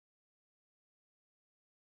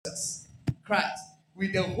Christ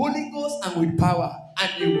with the Holy Ghost and with power,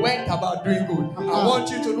 and you went about doing good. I want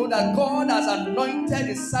you to know that God has anointed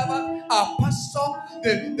his servant, our pastor,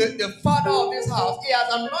 the father of this house. He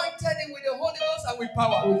has anointed him with the Holy Ghost and with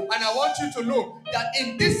power. And I want you to know that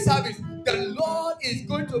in this service, the Lord is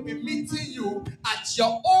going to be meeting you at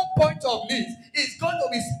your own point of need. He's going to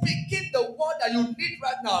be speaking the word that you need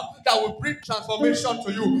right now that will bring transformation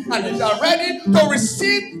to you. And if you are ready to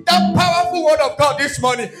receive that powerful word of God this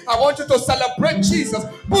morning, I want you to celebrate Jesus.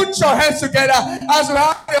 Put your hands together as we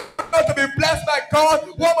have the honor to be blessed by God.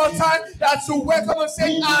 One more time, that's to welcome and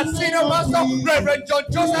say, our senior pastor, Reverend John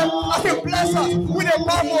Joseph, as he bless us with a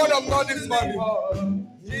powerful word of God this morning.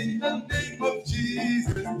 In the name of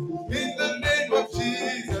Jesus, in the name of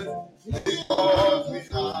Jesus,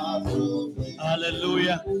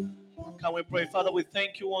 hallelujah. Can we pray? Father, we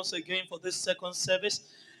thank you once again for this second service.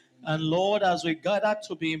 And Lord, as we gather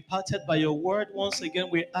to be impacted by your word, once again,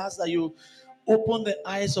 we ask that you open the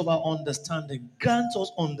eyes of our understanding. Grant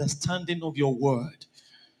us understanding of your word.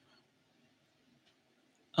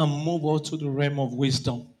 And move on to the realm of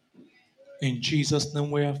wisdom. In Jesus'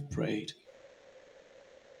 name we have prayed.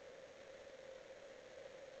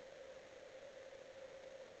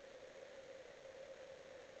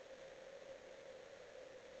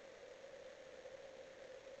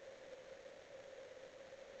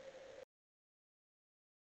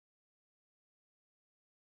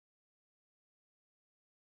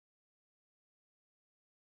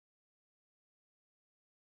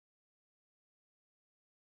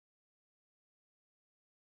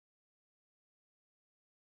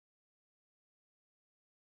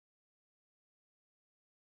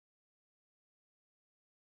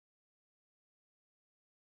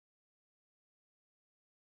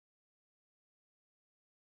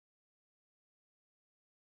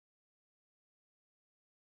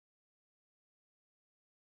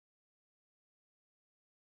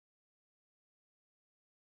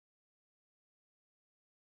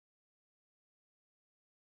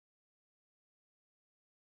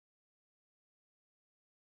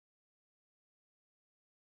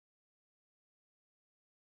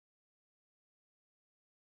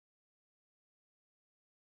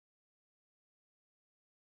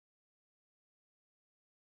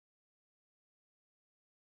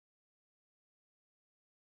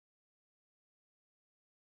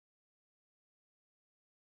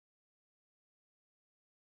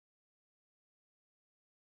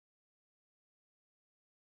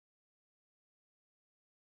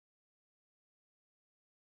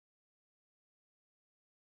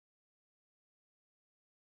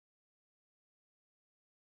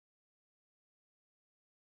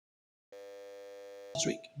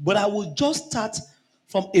 But I will just start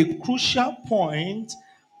from a crucial point,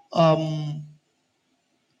 um,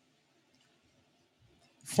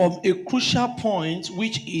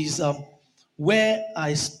 which is where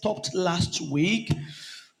I stopped last week,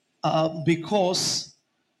 because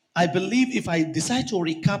I believe if I decide to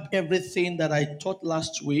recap everything that I taught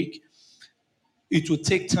last week, it will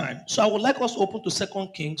take time. So I would like us to open to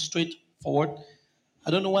Second Kings straight forward. I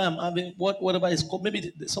don't know why I'm having whatever it's called.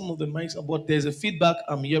 Maybe some of the mics, but there's a feedback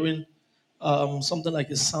I'm hearing, something like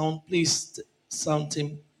a sound. Please, sound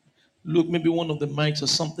team, look, maybe one of the mics or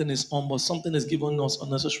something is on, but something is giving us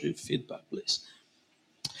unnecessary feedback, please.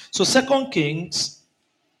 So Second Kings,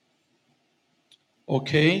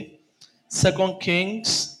 okay, Second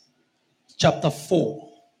Kings chapter 4.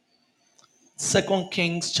 Second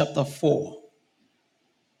Kings chapter 4,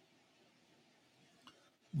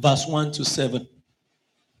 verse 1 to 7.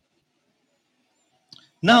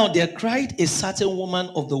 Now there cried a certain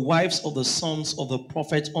woman of the wives of the sons of the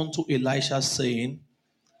prophet unto Elisha, saying,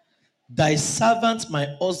 thy servant my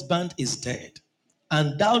husband is dead,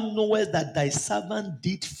 and thou knowest that thy servant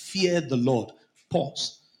did fear the Lord.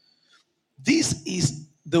 Pause. This is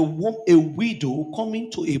a widow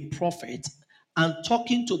coming to a prophet and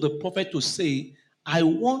talking to the prophet to say, I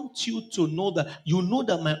want you to know that you know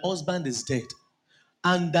that my husband is dead,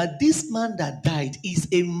 and that this man that died is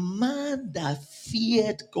a man that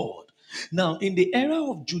feared God. Now, in the era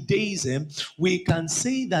of Judaism, we can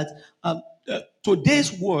say that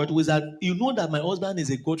today's word was that you know that my husband is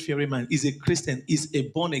a God-fearing man, is a Christian, is a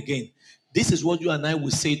born again. This is what you and I will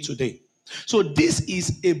say today. So this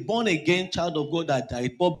is a born again child of God that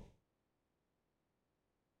died, but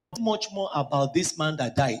much more about this man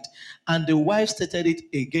that died. And the wife stated it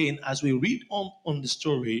again as we read on the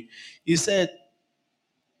story. He said,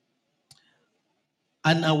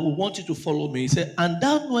 and I will want you to follow me. He said, and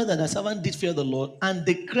thou knowest that the servant did fear the Lord, and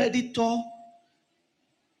the creditor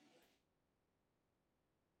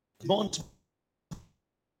burnt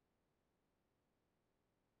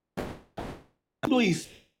know if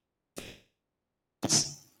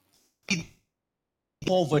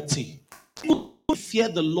poverty. He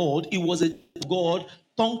feared the Lord. He was a God,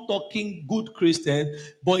 tongue-talking, good Christian,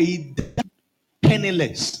 but he died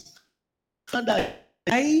penniless. And that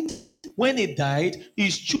died, when he died,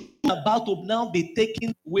 his children were about to now be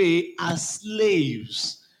taken away as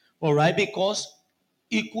slaves. All right, because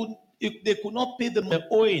they could not pay them their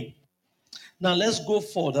owing. Now let's go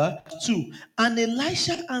further. 2. And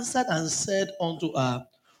Elisha answered and said unto her,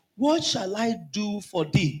 what shall I do for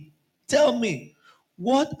thee? Tell me,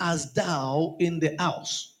 what hast thou in the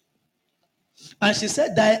house? And she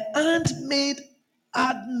said, thy handmaid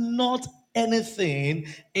had not anything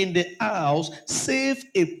in the house save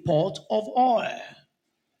a pot of oil.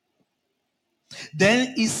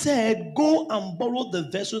 Then he said, go and borrow the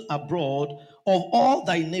vessel abroad of all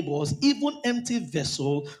thy neighbors, even empty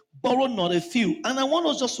vessel, borrow not a few. And I want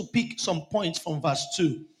us just to pick some points from verse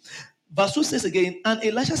 2. Verse 2 says again, and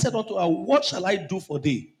Elisha said unto her, what shall I do for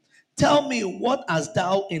thee? Tell me, what hast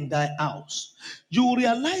thou in thy house? You will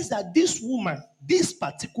realize that this woman, this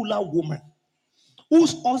particular woman,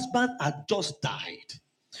 whose husband had just died.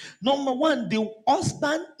 Number one, the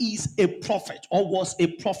husband is a prophet or was a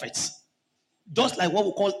prophet, just like what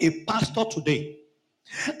we call a pastor today.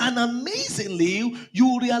 And amazingly,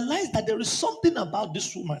 you realize that there is something about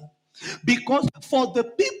this woman, because for the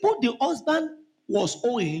people the husband was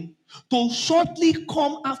owing to shortly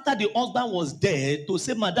come after the husband was dead to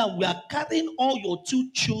say, madam, we are carrying all your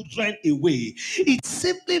 2 children away, it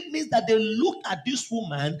simply means that they looked at this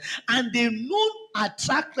woman and they know her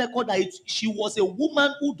track record that she was a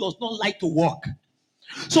woman who does not like to work.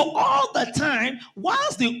 So all the time,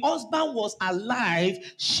 whilst the husband was alive,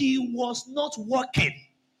 she was not working.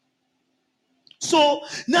 So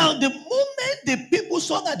now, the moment the people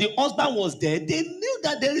saw that the husband was dead, they knew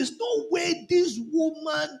that there is no way this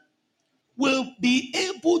woman will be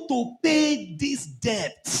able to pay these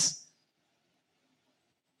debts.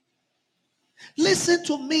 Listen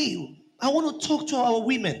to me. I want to talk to our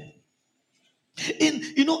women.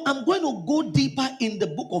 I'm going to go deeper in the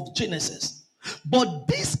book of Genesis. But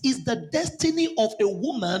this is the destiny of a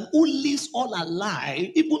woman who lives all her life,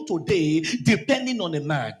 even today, depending on a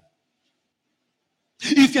man.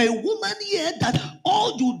 If you're a woman here that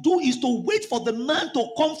all you do is to wait for the man to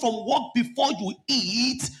come from work before you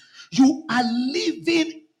eat, you are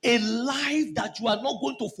living a life that you are not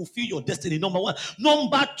going to fulfill your destiny. Number one.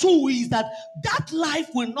 Number 2 is that life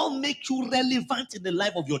will not make you relevant in the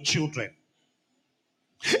life of your children.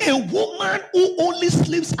 A woman who only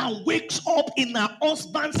sleeps and wakes up in her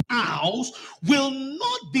husband's house will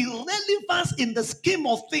not be relevant in the scheme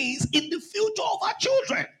of things in the future of her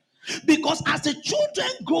children. Because as the children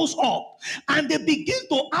grows up and they begin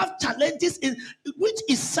to have challenges, which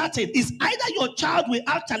is certain, is either your child will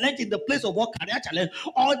have challenge in the place of work, career challenge,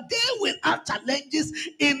 or they will have challenges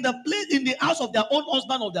in the place, in the house of their own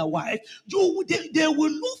husband or their wife. They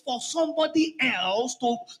will look for somebody else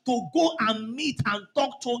to go and meet and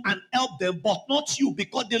talk to and help them, but not you,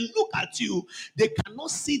 because they look at you, they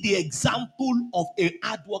cannot see the example of a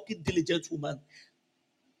hardworking, diligent woman.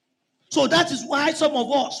 So that is why some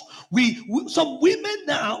of us, some women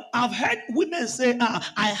now, I've heard women say,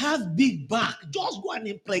 I have big back. Just go and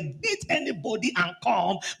impregnate anybody and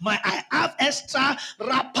come. I have extra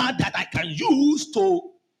wrapper that I can use to.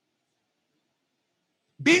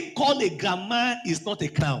 Being called a grandma is not a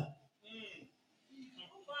crown.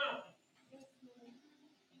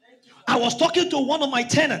 I was talking to one of my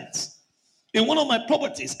tenants in one of my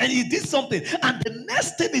properties, and he did something, and the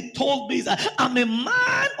next thing he told me is that I'm a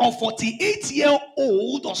man of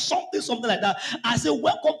 48-year-old or something like that. I said,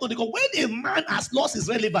 welcome to the God. When a man has lost his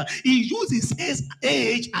relevance, he uses his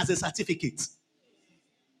age as a certificate.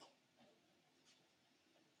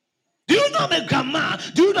 Do you know I'm a grandma?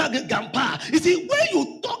 Do you know I'm a grandpa? You see, when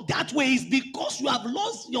you talk that way, it's because you have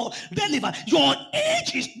lost your relevance. Your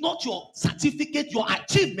age is not your certificate. Your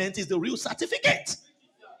achievement is the real certificate.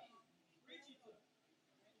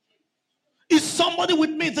 Is somebody with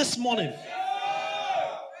me this morning?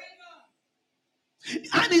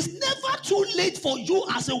 And it's never too late for you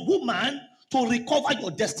as a woman to recover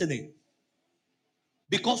your destiny.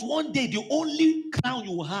 Because one day the only crown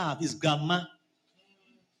you have is grandma.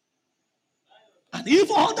 And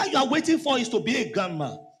if all that you are waiting for is to be a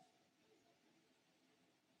grandma,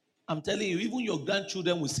 I'm telling you, even your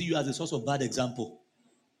grandchildren will see you as a source of bad example.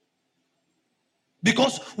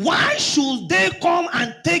 Because why should they come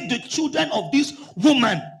and take the children of this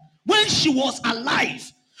woman when she was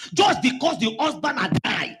alive, just because the husband had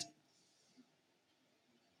died?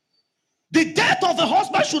 The death of the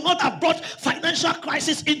husband should not have brought financial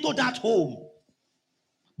crisis into that home.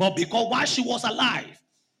 But because while she was alive,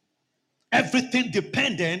 everything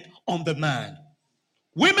depended on the man.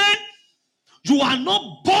 Women, you are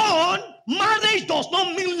not born. Marriage does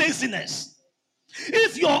not mean laziness.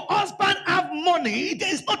 If your husband have money,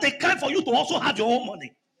 there is not a crime for you to also have your own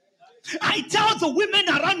money. I tell the women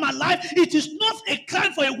around my life, it is not a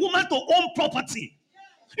crime for a woman to own property.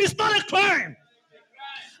 It's not a crime.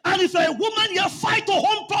 And if you're a woman, you fight to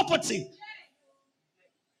own property.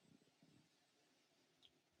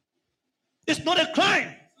 It's not a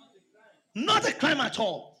crime. Not a crime at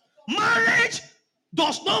all. Marriage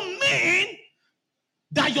does not mean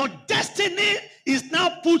that your destiny is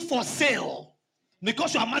now put for sale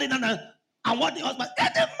because you are married and what the husband. And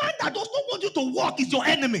the man that does not want you to work is your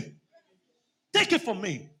enemy. Take it from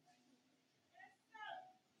me.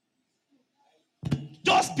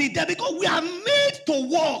 Just be there because we are made to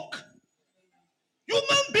work.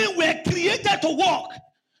 Human beings were created to work.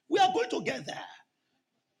 We are going to get there.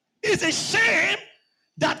 It's a shame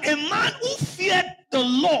that a man who feared the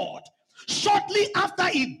Lord shortly after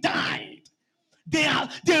he died, they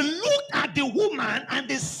looked at the woman and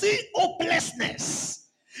they see hopelessness.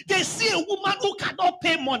 They see a woman who cannot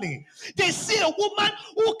pay money. They see a woman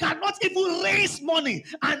who cannot even raise money.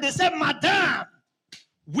 And they say, Madam,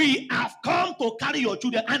 we have come to carry your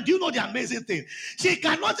children. And do you know the amazing thing? She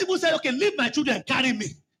cannot even say, okay, leave my children and carry me.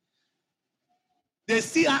 They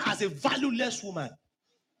see her as a valueless woman.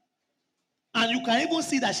 And you can even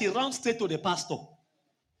see that she runs straight to the pastor.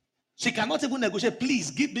 She cannot even negotiate.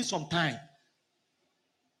 Please give me some time.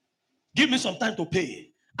 Give me some time to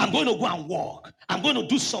pay. I'm going to go and work. I'm going to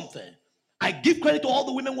do something. I give credit to all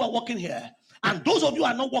the women who are working here. And those of you who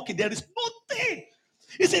are not working, there is nothing.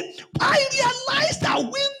 You see, I realize that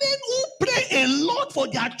women who pray a lot for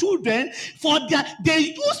their children, they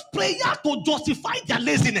use prayer to justify their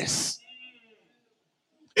laziness.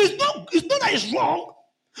 It's not that it's wrong.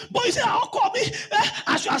 But you say, how come me?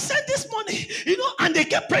 I should have sent this money, and they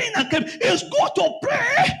kept praying and kept. It's good to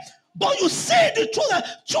pray, but you say the truth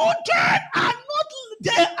that children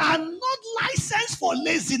are not licensed for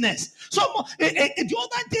laziness. So the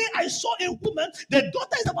other day I saw a woman, the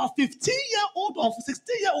daughter is about 15-year-old or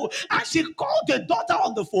 16-year-old, and she called the daughter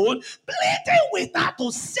on the phone, pleading with her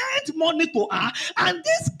to send money to her. And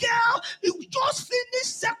this girl just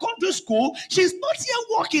finished secondary school. She's not here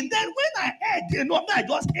working. Then when I heard, I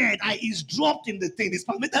just heard, I eavesdropped in the thing. It's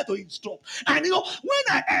permitted to eavesdrop. And when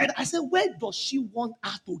I heard, I said, where does she want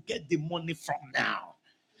her to get the money from now?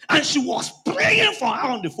 And she was praying for her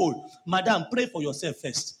on the phone. Madam, pray for yourself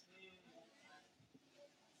first.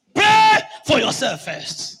 Pray for yourself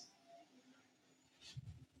first.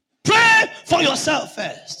 Pray for yourself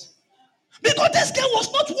first. Because this girl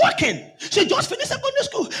was not working. She just finished secondary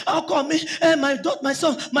school. How come me? My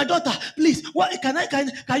daughter, please. What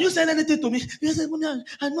can you send anything to me? He said,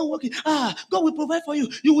 I'm not working. God will provide for you.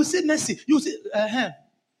 You will see mercy. You will see.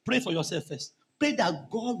 Pray for yourself first. Pray that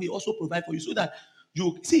God will also provide for you so that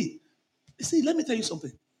you see, let me tell you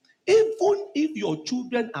something. Even if your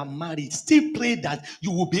children are married, still pray that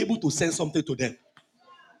you will be able to send something to them.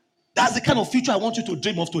 That's the kind of future I want you to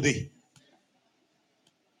dream of today.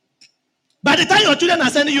 By the time your children are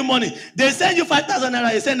sending you money, they send you 5,000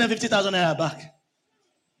 naira, you send them 50,000 naira back.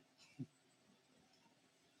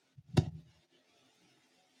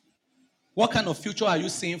 What kind of future are you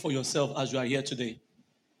seeing for yourself as you are here today?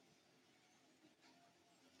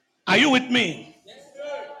 Are you with me? Yes,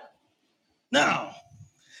 sir. Now,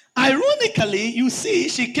 ironically, you see,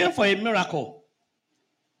 she came for a miracle.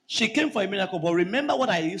 She came for a miracle. But remember what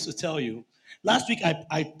I used to tell you. Last week,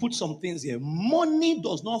 I put some things here. Money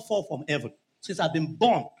does not fall from heaven. Since I've been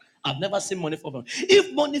born, I've never seen money fall from heaven.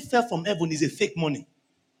 If money fell from heaven, it's a fake money.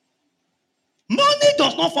 Money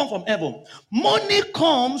does not fall from heaven. Money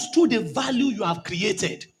comes through the value you have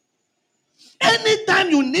created.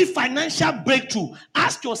 Anytime you need financial breakthrough,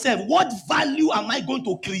 ask yourself, what value am I going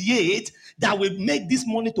to create that will make this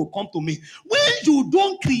money to come to me? When you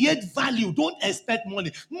don't create value, don't expect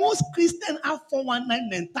money. Most Christians have 419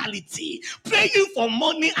 mentality, praying for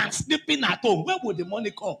money and sleeping at home. Where would the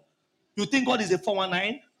money come? You think God is a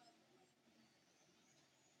 419?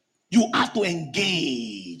 You have to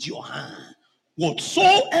engage your hand.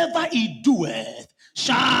 Whatsoever he doeth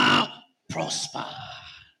shall prosper.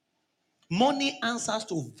 Money answers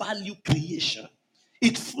to value creation.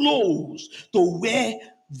 It flows to where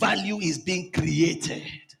value is being created.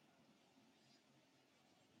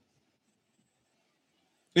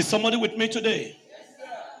 Is somebody with me today? Yes, sir.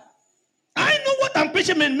 I know what I'm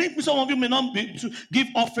preaching may make some of you may not be to give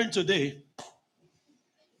offering today.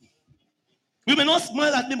 You may not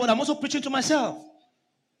smile at me, but I'm also preaching to myself.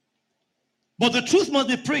 But the truth must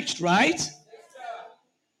be preached, right? Yes, sir.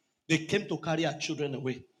 They came to carry our children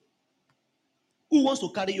away. Who wants to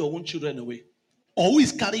carry your own children away? Or who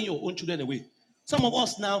is carrying your own children away? Some of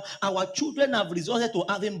us now, our children have resorted to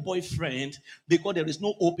having boyfriend because there is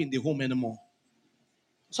no hope in the home anymore.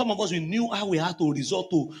 Some of us, we knew how we had to resort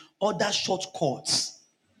to other shortcuts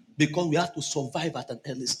because we have to survive at an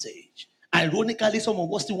early stage. Ironically, some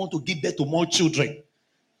of us still want to give birth to more children.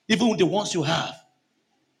 Even with the ones you have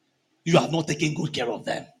not taken good care of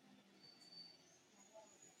them.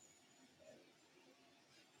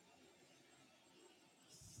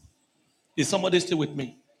 Is somebody still with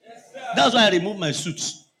me? Yes, that's why I removed my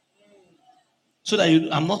suits. So that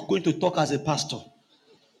I'm not going to talk as a pastor.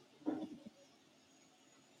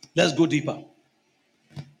 Let's go deeper.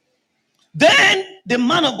 Then the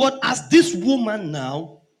man of God asked this woman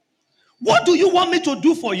now, what do you want me to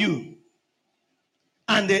do for you?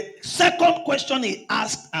 And the second question he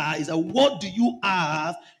asked her is, what do you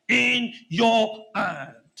have in your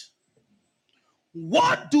hand?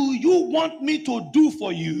 What do you want me to do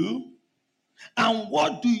for you? And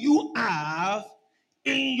what do you have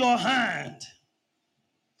in your hand?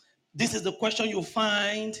 This is the question you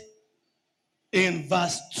find in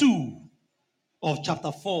verse 2 of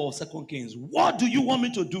chapter 4 of 2 Kings. What do you want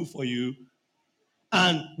me to do for you?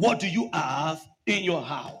 And what do you have in your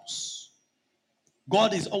house?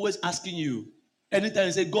 God is always asking you. Anytime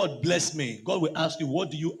you say, God bless me, God will ask you,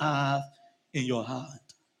 what do you have in your hand?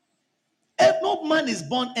 No man is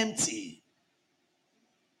born empty.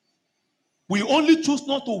 We only choose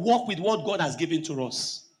not to walk with what God has given to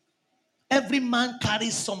us. Every man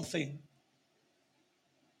carries something.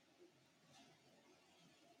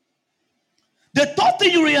 The third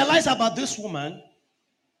thing you realize about this woman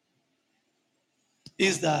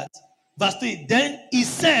is that, verse 3, then he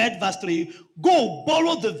said, verse 3, go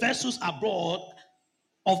borrow the vessels abroad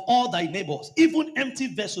of all thy neighbors, even empty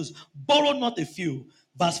vessels, borrow not a few.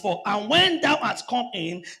 Verse 4, and when thou art come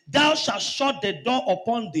in, thou shalt shut the door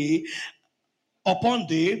upon thee,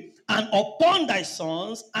 and upon thy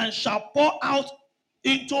sons, and shalt pour out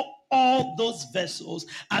into all those vessels,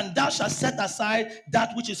 and thou shalt set aside that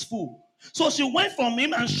which is full. So she went from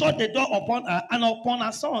him and shut the door upon her and upon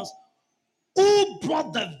her sons, who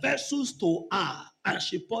brought the vessels to her, and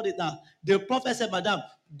she poured it out. The prophet said, Madam,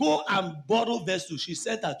 go and borrow vessels. She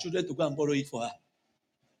sent her children to go and borrow it for her.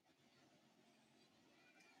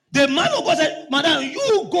 The man of God said, Madam,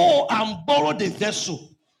 you go and borrow the vessel.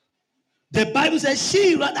 The Bible says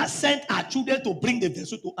she rather sent her children to bring the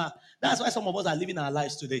vessel to her. That's why some of us are living our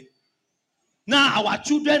lives today. Now our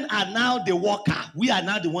children are now the worker. We are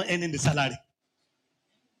now the one earning the salary.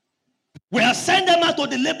 We are sending them out to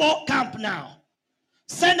the labor camp now.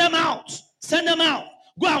 Send them out. Send them out.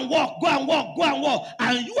 Go and work. Go and work. Go and work.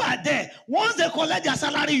 And you are there. Once they collect their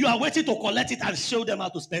salary, you are waiting to collect it and show them how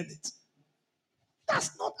to spend it.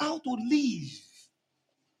 That's not how to live.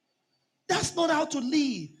 That's not how to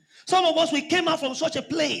live. Some of us, we came out from such a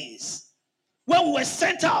place where we were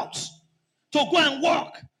sent out to go and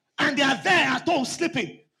work, and they are there at home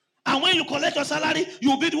sleeping. And when you collect your salary,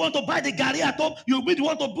 you'll be the one to buy the garri at home. You'll be the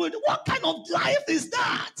one to build. What kind of life is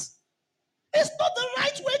that? It's not the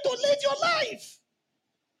right way to live your life.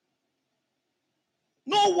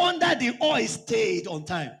 No wonder the oil stayed on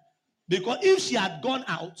time. Because if she had gone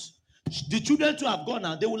out, the children too have gone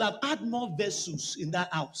out, they would have had more vessels in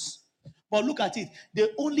that house. But look at it. They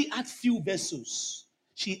only had few vessels.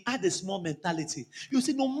 She had a small mentality. You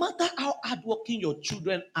see, no matter how hardworking your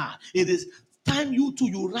children are, it is time you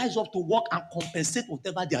rise up to work and compensate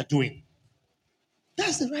whatever they are doing.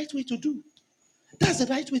 That's the right way to do. That's the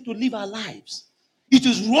right way to live our lives. It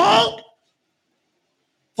is wrong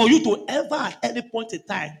for you to ever at any point in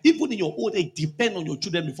time, even in your old age, depend on your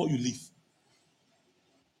children before you leave.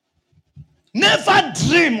 Never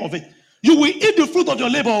dream of it. You will eat the fruit of your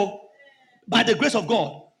labor by the grace of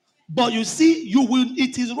God. But you see,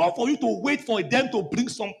 it is wrong for you to wait for them to bring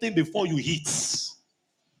something before you eat.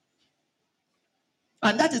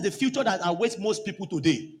 And that is the future that awaits most people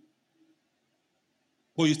today.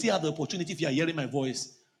 But you still have the opportunity, if you are hearing my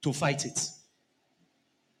voice, to fight it.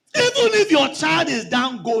 Even if your child is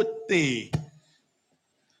Dangote,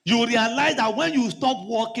 you realize that when you stop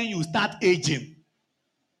working, you start aging.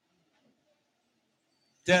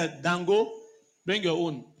 Tell Dango, bring your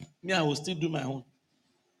own. Me, I will still do my own.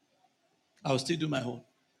 I will still do my own.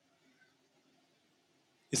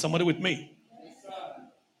 Is somebody with me? Yes, sir.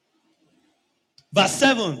 Verse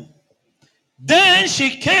 7. Then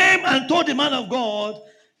she came and told the man of God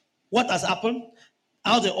what has happened,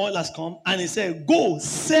 how the oil has come, and he said, go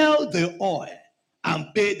sell the oil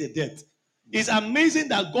and pay the debt. It's amazing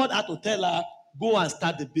that God had to tell her, go and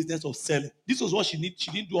start the business of selling. This was what she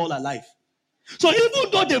didn't do all her life. So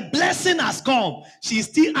even though the blessing has come, she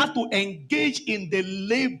still had to engage in the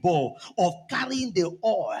labor of carrying the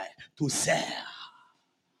oil to sell.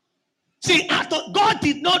 God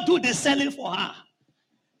did not do the selling for her.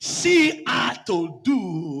 She had to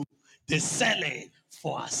do the selling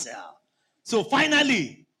for herself. So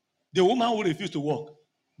finally, the woman who refused to work,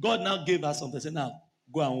 God now gave her something. Say, now,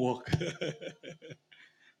 go and work.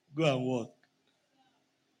 Go and work.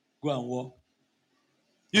 Go and work.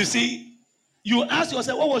 You see, you ask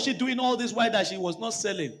yourself, what was she doing all this while that she was not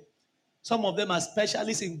selling? Some of them are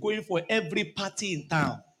specialists in going for every party in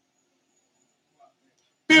town.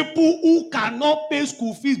 People who cannot pay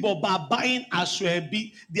school fees but by buying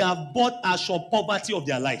Ashwebi, they have bought Ashwa poverty of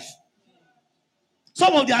their life.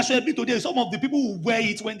 Some of the Ashwebi today, some of the people who wear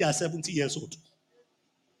it when they are 70 years old.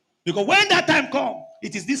 Because when that time comes,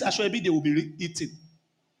 it is this Ashwebi they will be eating.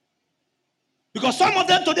 Because some of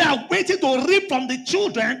them today are waiting to reap from the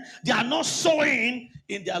children they are not sowing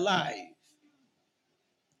in their life.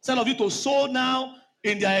 Instead of you to sow now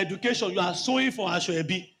in their education, you are sowing for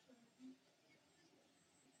Ashwebi.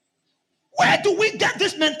 Where do we get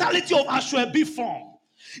this mentality of Ashwebi from?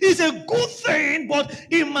 It's a good thing, but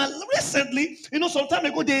recently, some time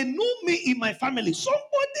ago, they knew me in my family.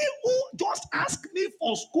 Somebody who just asked me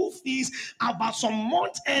for school fees about some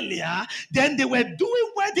months earlier, then they were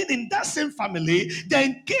doing wedding in that same family,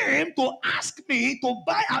 then came to ask me to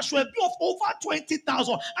buy Ashwebi of over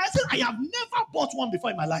 20,000. I said, I have never bought one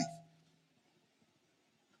before in my life.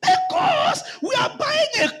 Because we are buying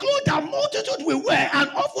a cloth that multitude will wear, and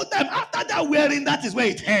often time after that wearing, that is where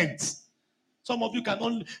it ends. Some of you can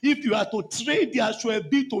only, if you are to trade the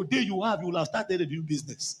Ashwebi today you will have started a new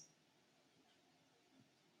business.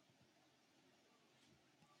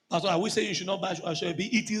 That's why we say you should not buy Ashwebi.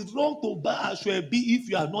 It is wrong to buy Ashwebi if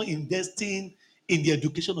you are not investing in the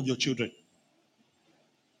education of your children.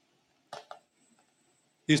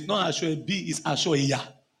 It's not Ashwebi, it's Ashweya.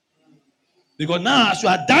 Because now, as you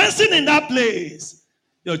are dancing in that place,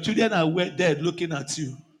 your children are dead looking at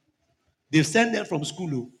you. They've sent them from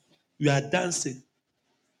school. You are dancing.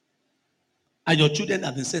 And your children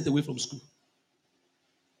have been sent away from school.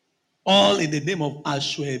 All in the name of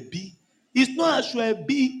Ashwebi. It's not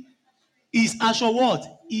Ashwebi. It's Ashwa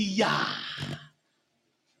what? Iya.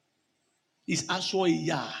 It's Ashwa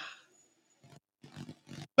Iya.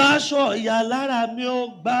 Basho ya lara mi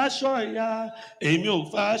o basho ya emi o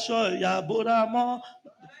fasho ya boramo.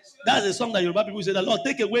 That's a song that Yoruba people say, the Lord,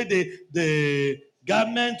 take away the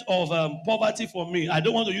garment of poverty from me. I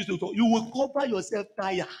don't want to use it. You will cover yourself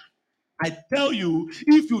tire. I tell you,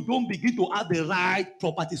 if you don't begin to have the right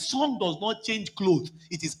property, song does not change clothes.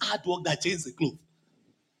 It is hard work that changes the clothes.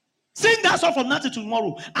 Sing that song from now to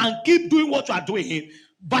tomorrow and keep doing what you are doing.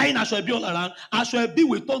 Buying Ashwebi all around. Ashwebi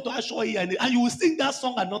will turn to Ashwebi and you will sing that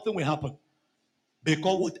song and nothing will happen.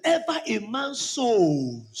 Because whatever a man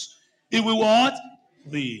sows, it will what?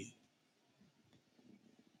 Reap.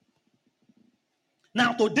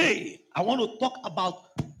 Now today, I want to talk about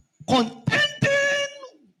contending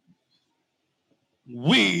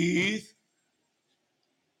with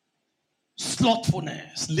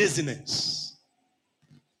slothfulness, laziness.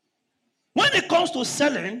 When it comes to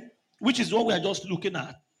selling, which is what we are just looking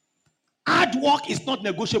at, hard work is not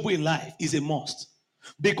negotiable in life, it's a must.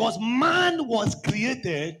 Because man was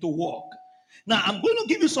created to work. Now, I'm going to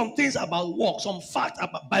give you some things about work, some facts,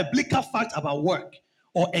 biblical facts about work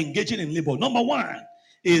or engaging in labor. Number one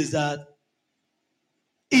is that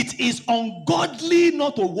it is ungodly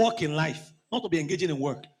not to work in life, not to be engaging in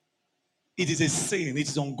work. It is a sin. It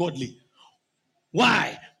is ungodly.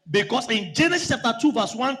 Why? Because in Genesis chapter 2,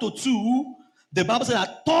 verse 1 to 2, the Bible says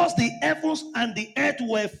that thus the heavens and the earth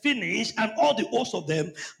were finished, and all the hosts of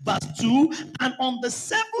them. Verse 2, and on the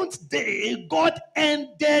seventh day, God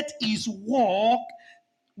ended his work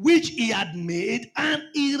which he had made, and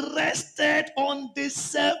he rested on the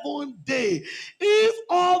seventh day. If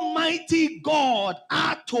Almighty God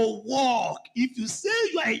had to walk, if you say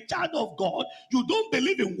you are a child of God, you don't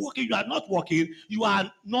believe in walking, you are not walking, you are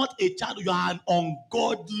not a child, you are an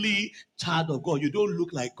ungodly child of God. You don't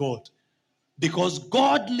look like God. Because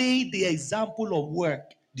God laid the example of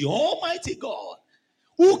work. The Almighty God,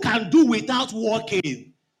 who can do without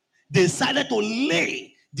walking, decided to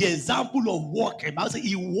lay the example of walking. Bible says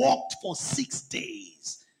he walked for 6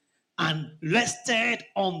 days and rested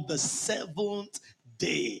on the seventh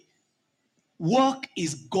day. Work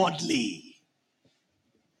is godly.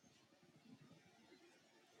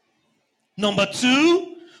 Number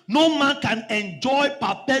two, no man can enjoy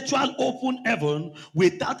perpetual open heaven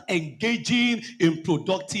without engaging in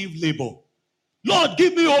productive labor. Lord,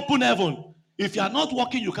 give me open heaven. If you are not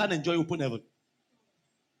working, you can't enjoy open heaven.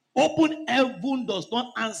 Open heaven does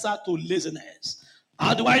not answer to laziness.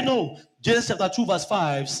 How do I know? Genesis chapter 2, verse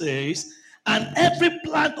 5 says, and every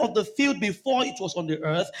plant of the field before it was on the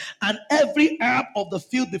earth, and every herb of the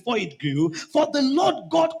field before it grew, for the Lord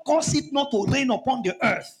God caused it not to rain upon the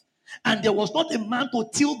earth, and there was not a man to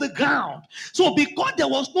till the ground. So because there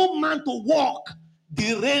was no man to walk,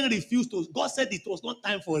 the rain refused to. God said it was not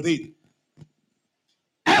time for rain.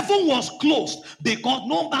 Heaven was closed because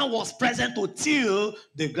no man was present to till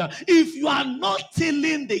the ground. If you are not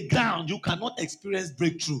tilling the ground, you cannot experience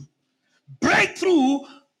breakthrough. Breakthrough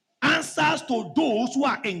answers to those who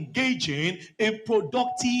are engaging in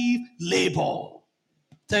productive labor.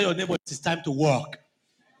 Tell your neighbor it is time to work.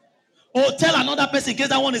 Or tell another person in case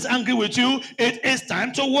that one is angry with you, it is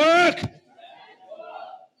time to work.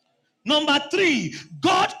 Number 3,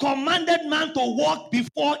 God commanded man to walk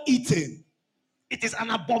before eating. It is an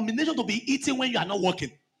abomination to be eating when you are not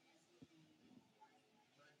working.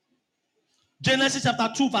 Genesis chapter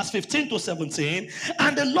 2, verse 15 to 17.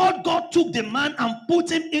 And the Lord God took the man and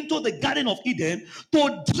put him into the Garden of Eden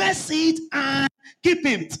to dress it and keep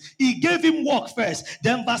him. He gave him work first.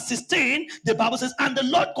 Then verse 16, the Bible says, and the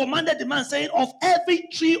Lord commanded the man, saying, of every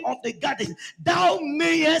tree of the garden thou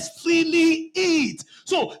mayest freely eat.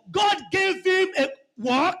 So God gave him a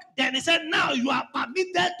work. Then he said, now you are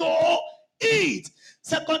permitted to eat.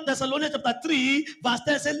 2 Thessalonians chapter 3, verse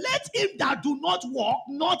 10 says, let him that do not work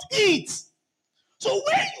not eat. So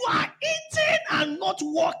when you are eating and not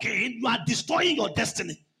working, you are destroying your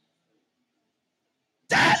destiny.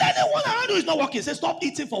 Tell anyone around you is not working. Say, stop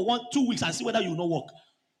eating for 1-2 weeks and see whether you will not work.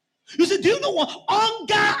 You see, do you know what?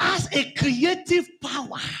 Hunger has a creative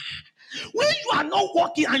power. When you are not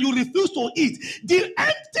working and you refuse to eat, the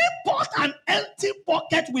empty pot and empty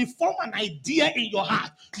pocket will form an idea in your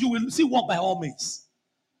heart. You will see work by all means.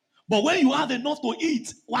 But when you have enough to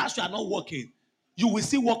eat whilst you are not working, you will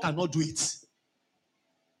see work and not do it.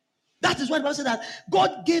 That is why the Bible said that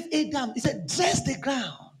God gave Adam, he said, dress the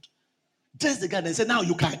ground. Dress the ground and say, now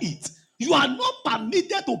you can eat. You are not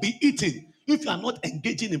permitted to be eating if you are not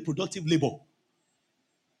engaging in productive labor.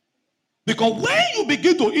 Because when you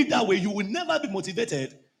begin to eat that way, you will never be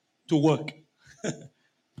motivated to work.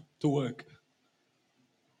 To work.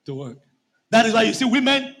 To work. That is why you see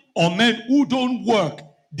women or men who don't work,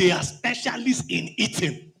 they are specialists in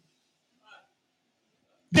eating.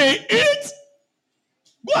 They eat.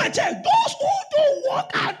 Go and check. Those who don't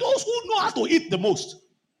work are those who know how to eat the most.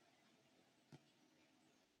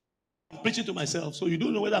 I'm preaching to myself, so you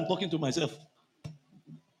don't know whether I'm talking to myself.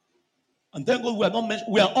 And thank God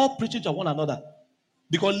we are all preaching to one another.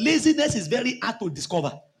 Because laziness is very hard to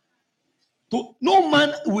discover. No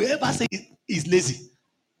man will ever say he's lazy.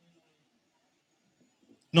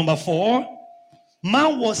 Number 4,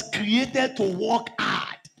 man was created to work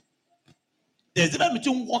hard. There's a difference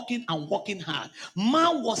between working and working hard.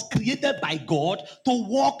 Man was created by God to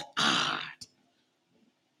work hard.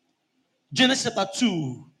 Genesis chapter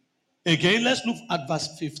 2. Again, let's look at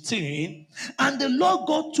verse 15. And the Lord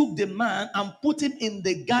God took the man and put him in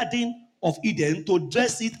the Garden of Eden to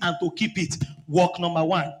dress it and to keep it. Work number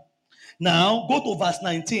 1. Now, go to verse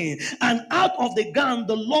 19. And out of the ground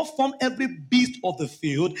the Lord formed every beast of the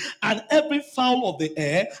field and every fowl of the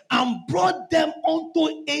air and brought them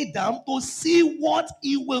unto Adam to see what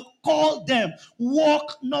he will call them.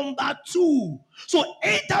 Work number 2. So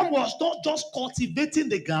Adam was not just cultivating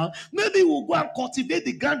the ground. Maybe he will go and cultivate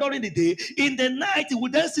the ground during the day. In the night, he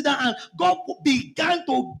would then sit down and God began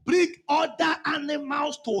to bring other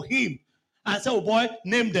animals to him. And say, oh boy,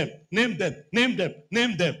 name them, name them, name them,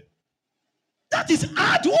 name them. That is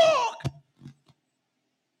hard work.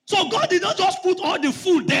 So God did not just put all the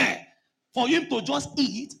food there for him to just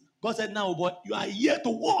eat. God said, now, boy, you are here to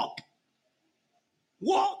work.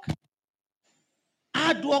 Work.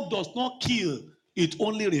 Hard work does not kill, it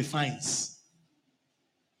only refines.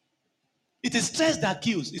 It is stress that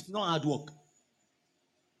kills, it's not hard work.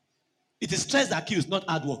 It is stress that kills, not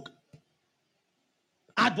hard work.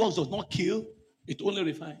 Hard work does not kill, it only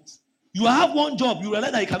refines. You have one job, you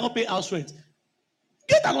realize that you cannot pay house rent.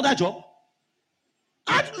 Get another job.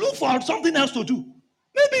 And look for something else to do.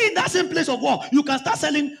 Maybe in that same place of work, you can start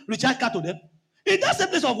selling recharge card to them. In that same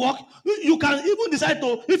place of work, you can even decide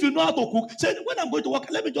to, if you know how to cook, say, when I'm going to work,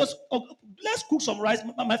 let's cook some rice.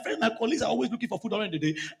 My friends, my colleagues are always looking for food during the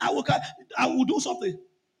day. I will do something.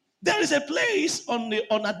 There is a place on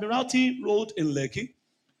Admiralty Road in Lekki.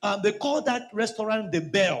 They call that restaurant The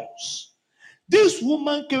Bells. This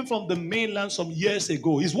woman came from the mainland some years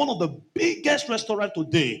ago. It's one of the biggest restaurants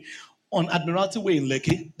today on Admiralty Way in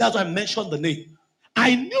Lekki. That's why I mentioned the name.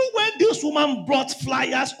 I knew when this woman brought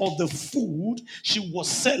flyers of the food she was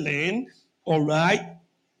selling, all right,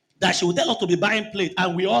 that she would tell us to be buying plate,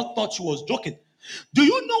 and we all thought she was joking. Do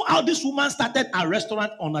you know how this woman started a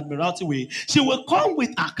restaurant on Admiralty Way? She will come with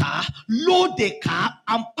a car, load the car,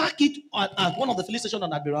 and park it at one of the filling stations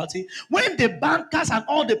on Admiralty. When the bankers and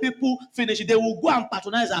all the people finish, they will go and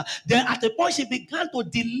patronize her. Then at a point, she began to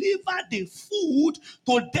deliver the food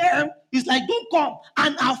to them. It's like, don't come.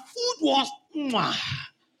 And her food was, mwah.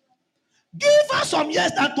 Give her some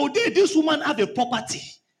years, and today this woman have a property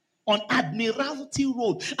on Admiralty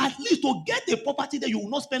Road. At least to get a property there, you will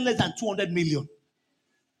not spend less than 200 million.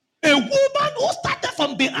 A woman who started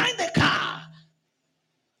from behind the car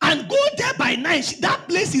and go there by 9, that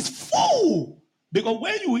place is full. Because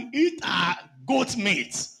when you eat goat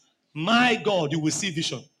meat, my God, you will see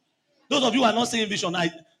vision. Those of you who are not seeing vision,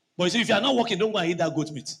 but you see, if you are not working, don't go and eat that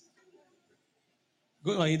goat meat.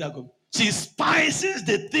 Go and eat that goat. She spices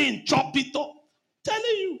the thing, chop it up. Telling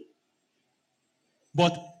you.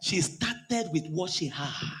 But she started with what she had.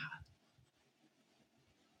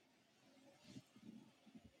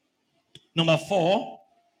 Number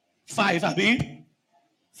 5, Abi.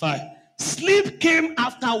 5. Sleep came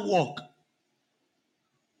after work.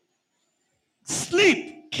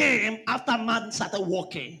 Sleep came after man started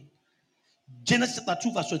walking. Genesis chapter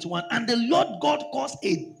 2, verse 21. And the Lord God caused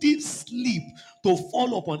a deep sleep to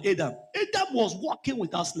fall upon Adam. Adam was walking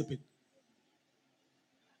without sleeping.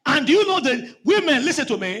 And you know the women, listen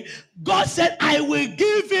to me. God said, I will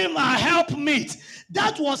give him a helpmeet.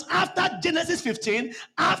 That was after Genesis 15,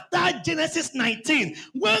 after Genesis 19.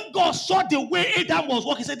 When God saw the way Adam was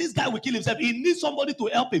walking, he said, this guy will kill himself. He needs somebody to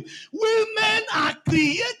help him. Women are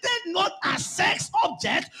created not as sex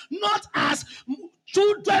objects, not as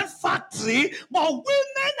children factory, but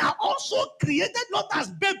women are also created not as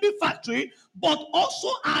baby factory, but also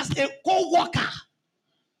as a co-worker.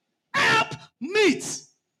 Helpmeet.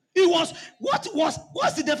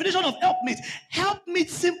 What's the definition of helpmeet? Helpmeet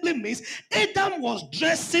simply means Adam was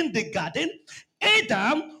dressing the garden.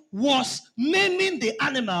 Adam was naming the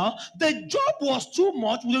animal. The job was too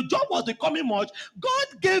much. The job was becoming much.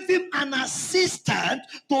 God gave him an assistant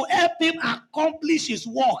to help him accomplish his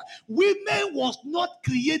work. Women was not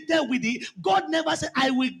created with it. God never said,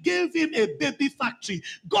 I will give him a baby factory.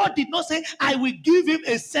 God did not say, I will give him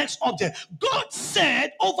a sex object. God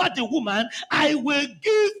said over the woman, I will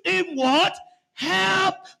give him what?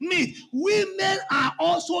 Help me. Women are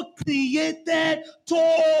also created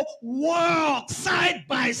to work side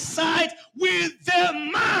by side with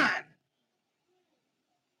the man.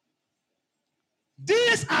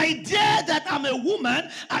 This idea that I'm a woman,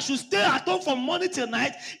 I should stay at home from morning till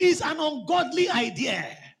night is an ungodly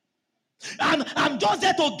idea. I'm just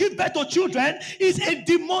there to give birth to children is a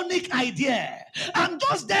demonic idea. I'm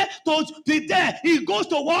just there to be there. He goes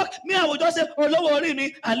to work. Me, I will just say, oh, don't worry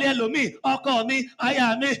me, Alelo me, Oko me,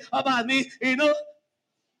 Aya me, Oba me, you know.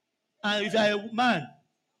 And if you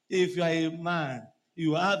are a man,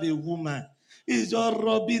 you have a woman. He's just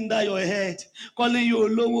rubbing down your head, calling you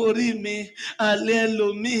Olowori me,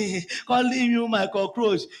 Alelo me, calling you my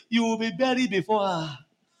cockroach. You will be buried before her.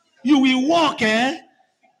 You will walk,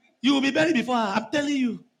 You will be buried before her. I'm telling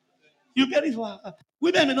you. You bury before her.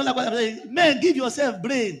 Women may not like what I'm saying. Men, give yourself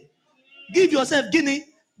brain. Give yourself guinea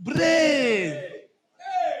brain.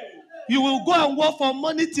 You will go and work from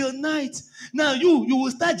morning till night. Now you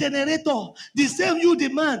will start generator. The same you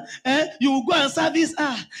demand. You will go and service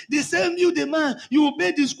her. The same you demand. You will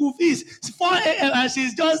pay the school fees. 4 a.m. and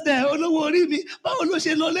she's just there. Oh, don't worry me.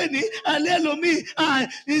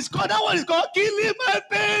 It's called, that one is called killing my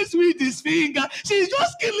face with his finger. She's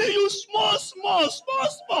just killing you small.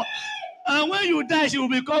 And when you die, she will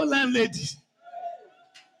become landlady.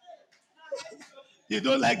 You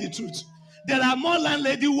don't like the truth. There are more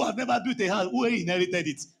landladies who have never built a house who inherited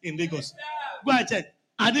it in Lagos. Go and check.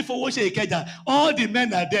 And if for Ikeja, all the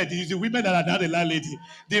men are dead. It's the women that are now the landlady.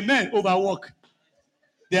 The men overwork.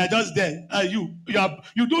 They are just there. And you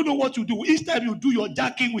don't know what to do. Each time you do your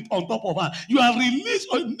jacking with on top of her, you have released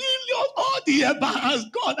a million. All the eba has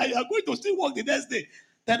gone, and you are going to still work the next day.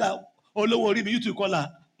 Tell her, Olowori me, you to call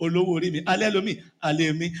her Olowori me, Alelomi,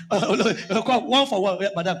 Alemi. One for one,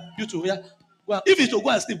 madam. You two, yeah. Well, if it's to go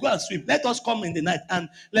and sleep, go and sleep. Let us come in the night and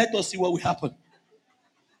let us see what will happen.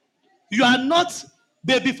 You are not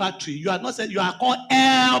baby factory. You are not saying, you are called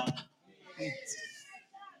help.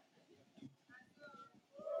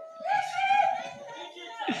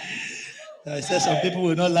 I said some people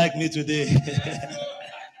will not like me today.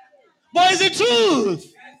 But it's the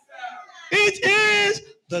truth. It is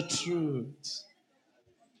the truth.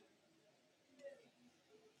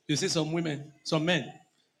 You see some women, some men,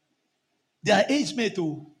 they are age mate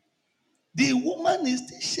too. The woman is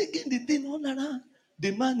still shaking the thing all around.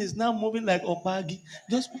 The man is now moving like Opagi.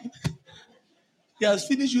 Just he has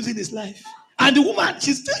finished using his life. And the woman,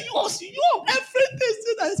 she's still yours,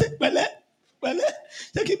 everything. I said, Bele,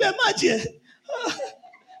 take him a magic.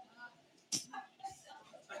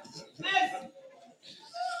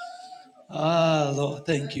 Ah, Lord,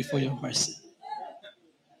 thank you for your mercy.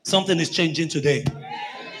 Something is changing today.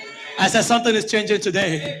 I said something is changing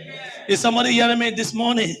today. Is somebody hearing me this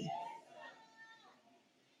morning?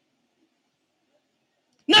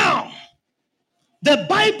 Now, the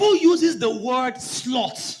Bible uses the word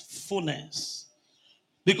slothfulness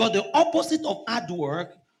because the opposite of hard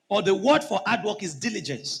work, or the word for hard work, is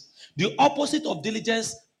diligence. The opposite of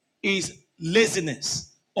diligence is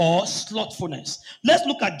laziness or slothfulness. Let's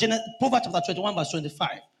look at Proverbs chapter 21 verse 25.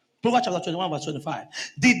 Proverbs chapter 21 verse 25.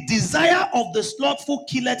 The desire of the slothful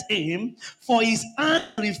killeth him, for his hand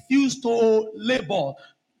refused to labor.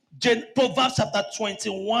 Proverbs chapter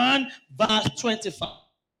 21 verse 25.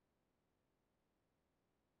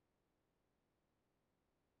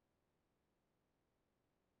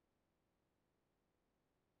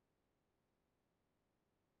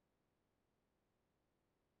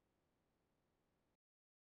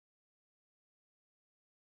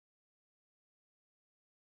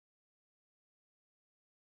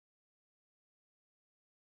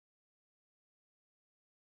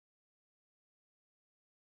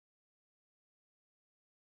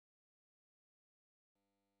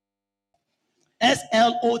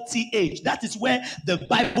 Sloth. That is where the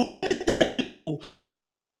Bible.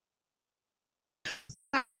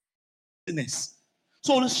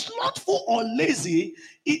 So slothful or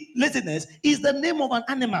laziness is the name of an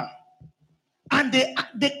animal. And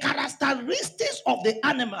the characteristics of the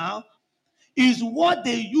animal is what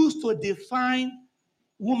they use to define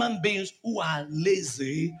human beings who are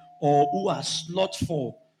lazy or who are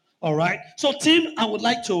slothful. All right. So, team, I would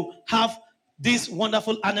like to have this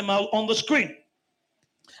wonderful animal on the screen.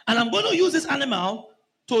 And I'm going to use this animal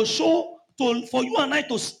to show, for you and I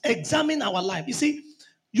to examine our life. You see,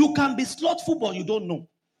 you can be slothful, but you don't know.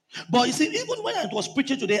 But you see, even when I was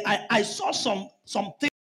preaching today, I saw some things.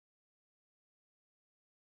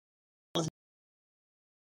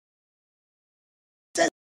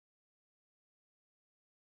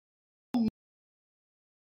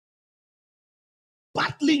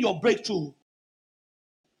 Battling your breakthrough.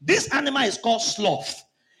 This animal is called sloth.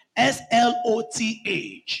 Sloth.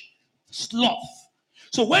 Sloth.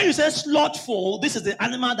 So when you say slothful, this is the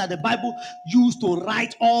animal that the Bible used to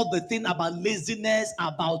write all the thing about laziness,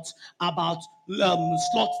 about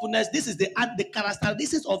slothfulness. This is the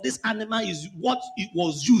characteristics of this animal is what it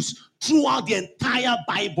was used throughout the entire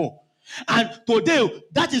Bible. And today,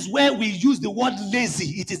 that is where we use the word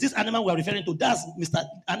lazy. It is this animal we are referring to. That's Mr.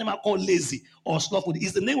 Animal called lazy or slothful.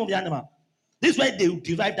 It's the name of the animal. This is where they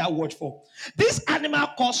derive that word for. This animal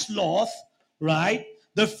called sloth, right?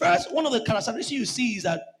 The first one of the characteristics you see is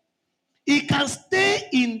that it can stay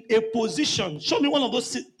in a position. Show me one of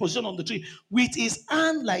those positions on the tree with his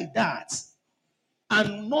hand like that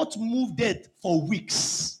and not move there for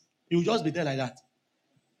weeks. He will just be there like that.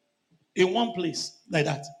 In one place like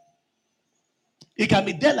that. It can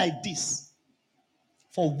be there like this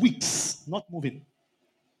for weeks, not moving.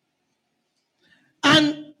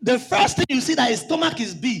 And the first thing you see that his stomach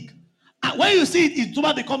is big. And when you see his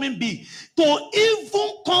stomach becoming big, to even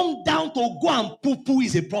come down to go and poo-poo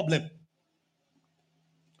is a problem.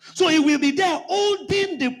 So he will be there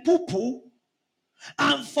holding the poo-poo,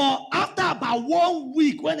 and for after about 1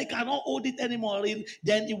 week, when he cannot hold it anymore,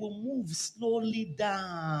 then it will move slowly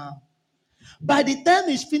down. By the time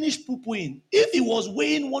he's finished poo-pooing, if he was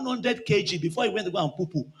weighing 100 kg before he went to go and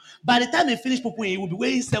poo-poo, by the time he finished poo-pooing, he will be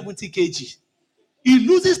weighing 70 kg. He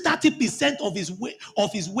loses 30% of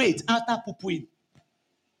his weight after poo-pooing.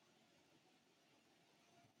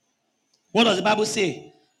 What does the Bible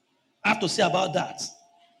say? I have to say about that.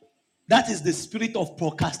 That is the spirit of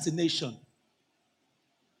procrastination.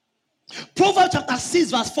 Proverbs chapter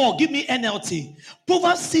 6 verse 4. Give me NLT.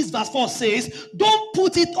 Proverbs 6 verse 4 says, don't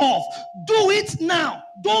put it off. Do it now.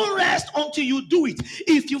 Don't rest until you do it.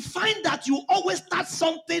 If you find that you always start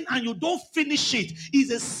something and you don't finish it,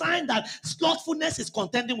 it's a sign that slothfulness is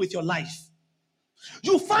contending with your life.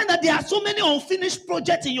 You find that there are so many unfinished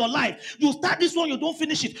projects in your life. You start this one, you don't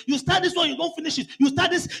finish it. You start this one, you don't finish it. You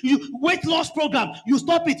start this weight loss program, you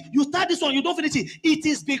stop it. You start this one, you don't finish it. It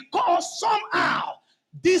is because somehow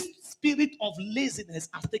this spirit of laziness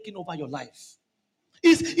has taken over your life.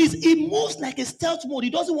 It moves like a stealth mode.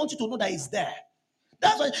 It doesn't want you to know that it's there.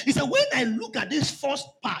 That's why he said, when I look at this first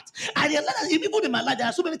part, I realize that even in my life, there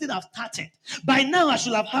are so many things I've started. By now, I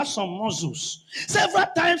should have had some muscles. Several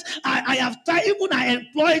times, I have tried, even I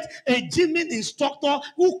employed a gymming instructor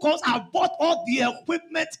who comes and bought all the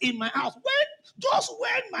equipment in my house.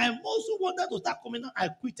 When my muscle wanted to start coming out, I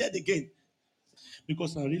quitted again.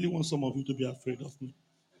 Because I really want some of you to be afraid of me.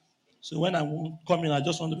 So when I won't come in, I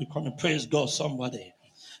just want to be coming. Praise God, somebody.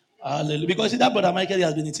 Hallelujah. Because see, that brother Michael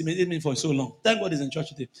has been intimidating me for so long. Thank God he's in church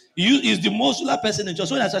today. He's the most muscular person in church.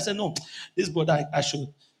 So when I said, no, this brother, I should.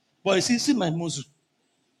 But you see my muscle.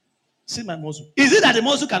 See my muscle. Is it that the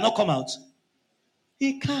muscle cannot come out?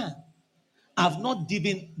 He can. I've not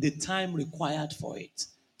given the time required for it.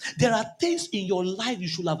 There are things in your life you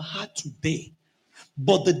should have had today.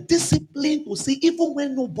 But the discipline to see, even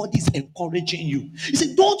when nobody's encouraging you. You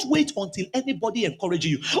see, don't wait until anybody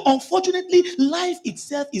encourages you. Unfortunately, life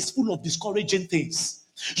itself is full of discouraging things.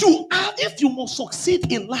 If you must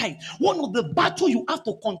succeed in life, one of the battles you have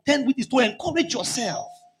to contend with is to encourage yourself.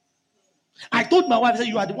 I told my wife, I said,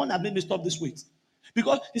 you are the one that made me stop this weight.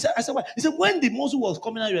 Because I said, why? He said, when the muscle was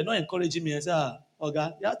coming out, you were not encouraging me. I said,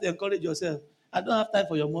 okay, you have to encourage yourself. I don't have time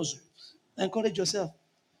for your muscle. Encourage yourself.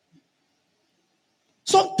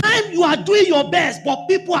 Sometimes you are doing your best, but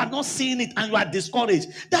people are not seeing it and you are discouraged.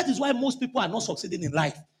 That is why most people are not succeeding in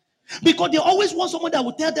life. Because they always want someone that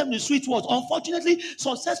will tell them the sweet words. Unfortunately,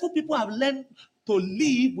 successful people have learned to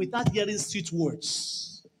live without hearing sweet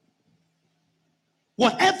words.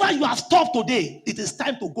 Whatever you have stopped today, it is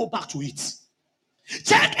time to go back to it.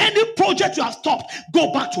 Check any project you have stopped,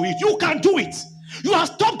 go back to it. You can do it. You have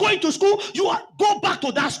stopped going to school, go back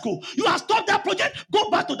to that school. You have stopped that project, go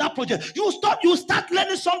back to that project. You start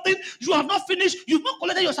learning something you have not finished, you've not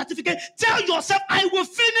collected your certificate. Tell yourself, I will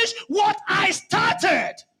finish what I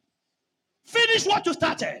started. Finish what you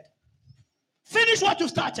started. Finish what you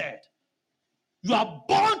started. You are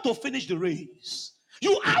born to finish the race.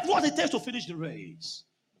 You have what it takes to finish the race.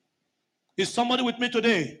 Is somebody with me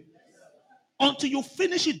today? Until you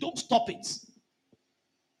finish it, don't stop it.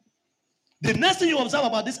 The next thing you observe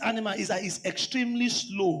about this animal is that it's extremely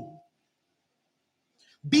slow.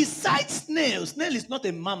 Besides snail is not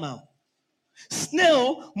a mammal.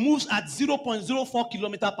 Snail moves at 0.04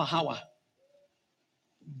 kilometers per hour.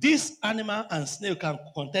 This animal and snail can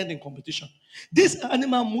contend in competition. This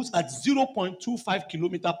animal moves at 0.25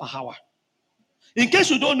 kilometers per hour. In case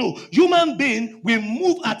you don't know, human being will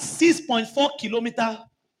move at 6.4 kilometers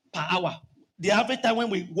per hour. The average time when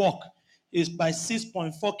we walk is by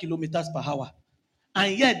 6.4 kilometers per hour.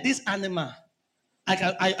 And yet this animal,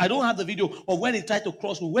 I don't have the video of when it tried to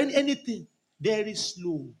cross me. When anything, very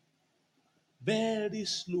slow. Very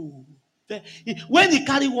slow. When he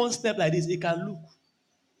carry one step like this, he can look.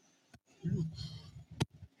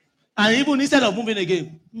 And even instead of moving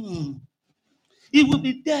again, he will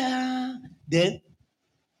be there. Then,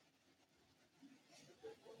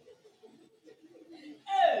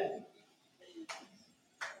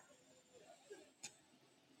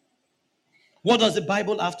 what does the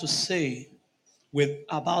Bible have to say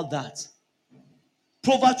about that?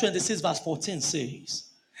 Proverbs 26 verse 14 says,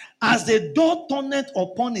 as the dog turneth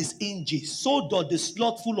upon his hinges, so doth the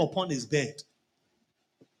slothful upon his bed.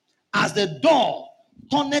 As the dog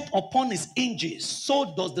turneth upon his hinges,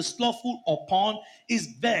 so does the slothful upon his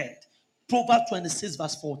bed. Proverbs 26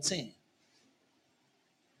 verse 14.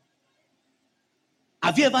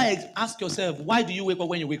 Have you ever asked yourself, why do you wake up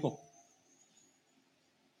when you wake up?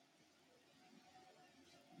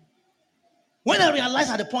 When I realized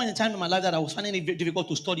at the point in time in my life that I was finding it very difficult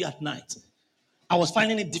to study at night, I was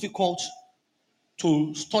finding it difficult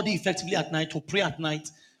to study effectively at night, to pray at night,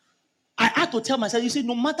 I had to tell myself, you see,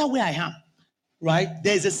 no matter where I am, right,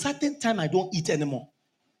 there's a certain time I don't eat anymore.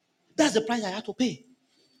 That's the price I had to pay.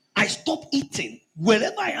 I stopped eating.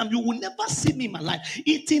 Wherever I am, you will never see me in my life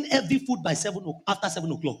eating every food by after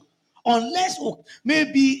 7 o'clock. Unless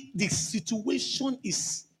maybe the situation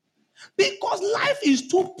is... Because life is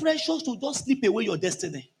too precious to just sleep away your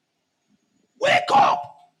destiny. Wake up.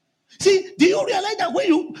 See, do you realize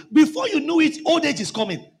that before you know it, old age is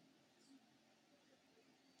coming?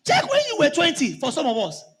 Check when you were 20, for some of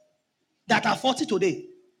us that are 40 today.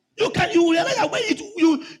 You realize that when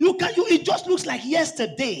it just looks like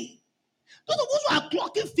yesterday. Those of us who are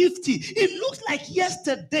clocking 50, it looks like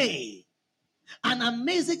yesterday. And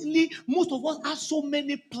amazingly, most of us have so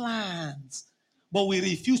many plans, but we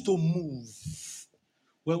refuse to move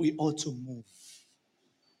where we ought to move.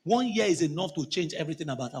 1 year is enough to change everything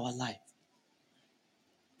about our life.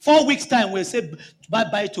 4 weeks' time, we'll say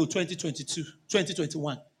bye-bye to 2022,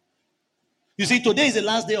 2021. You see, today is the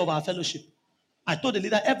last day of our fellowship. I told the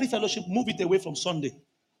leader, every fellowship, move it away from Sunday.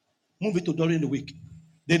 Move it to during the week.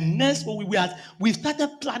 The next one we started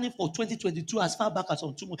planning for 2022 as far back as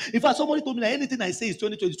on 2 months. In fact, somebody told me that anything I say is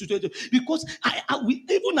 2022, because we,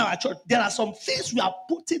 even our church, there are some things we are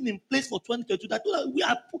putting in place for 2022 that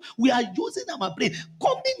we are using our brain,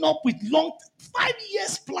 coming up with long 5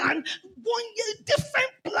 years plan, 1 year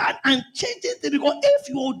different plan, and changing things. Because if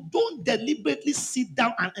you don't deliberately sit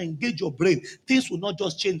down and engage your brain, things will not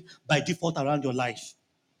just change by default around your life.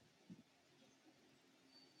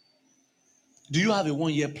 Do you have a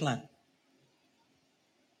 1 year plan?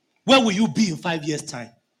 Where will you be in 5 years' time?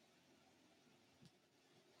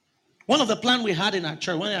 One of the plans we had in our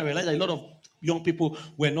church, when I realized that a lot of young people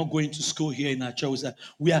were not going to school here in our church, was that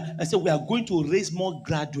we are going to raise more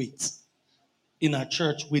graduates in our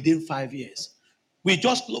church within 5 years. We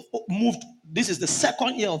just moved. This is the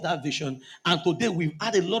second year of that vision. And today we've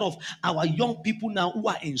had a lot of our young people now who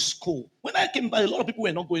are in school. When I came back, a lot of people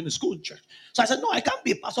were not going to school in church. So I said, no, I can't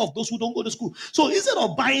be a pastor of those who don't go to school. So instead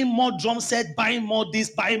of buying more drum set, buying more this,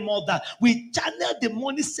 buying more that, we channel the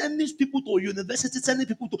money, sending people to university, sending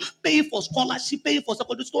people to pay for scholarship, paying for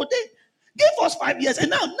secondary school. Give us 5 years. And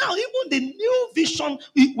now, even the new vision,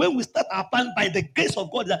 when we start our plan by the grace of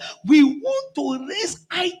God, that we want to raise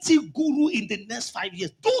IT guru in the next 5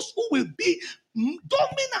 years. Those who will be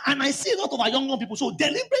dominant. And I see a lot of our young people. So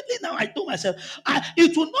deliberately now, I told myself,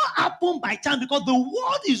 it will not happen by chance, because the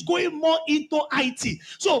world is going more into IT.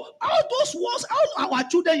 So all those ones, all our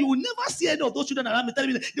children, you will never see any of those children around me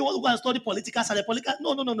telling me they want to go and study political science. No.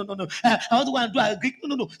 I want to go and do a Greek.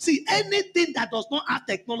 No. See, anything that does not have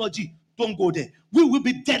technology, don't go there. We will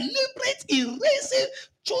be deliberate in raising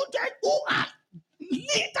children who are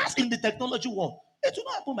leaders in the technology world. It will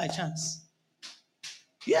not happen by chance.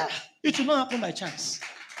 Yeah, it will not happen by chance.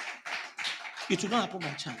 It will not happen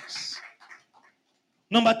by chance.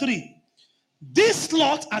 Number 3, this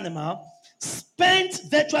sloth animal spent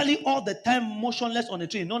virtually all the time motionless on a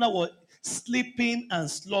tree. In other words, sleeping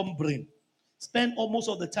and slumbering. Spent almost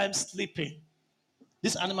all the time sleeping.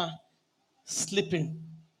 This animal sleeping.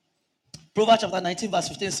 Proverbs chapter 19 verse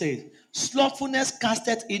 15 says, slothfulness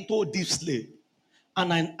casteth into deep sleep,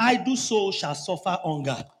 and an idle soul shall suffer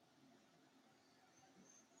hunger.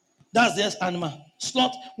 That's this animal.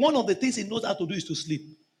 Sloth, one of the things he knows how to do is to sleep.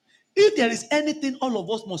 If there is anything all of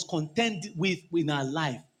us must contend with in our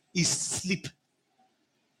life, is sleep.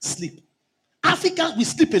 Sleep. Africans, we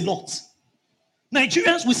sleep a lot.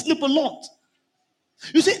 Nigerians, we sleep a lot.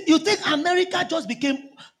 You see, you think America just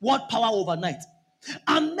became world power overnight?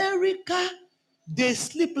 America, they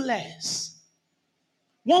sleep less.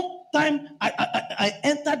 One time I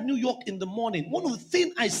entered New York in the morning. One of the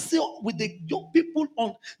things I saw with the young people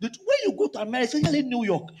when you go to America, especially New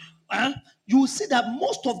York, you will see that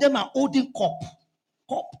most of them are holding cup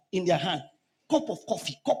in their hand. Cup of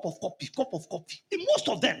coffee. Most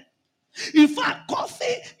of them. In fact,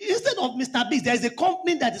 coffee, instead of Mr. Biggs, there is a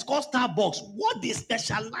company that is called Starbucks. What they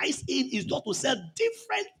specialize in is not to sell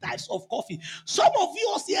different types of coffee. Some of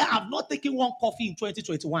you here have not taken one coffee in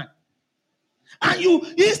 2021. And you,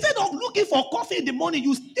 instead of looking for coffee in the morning,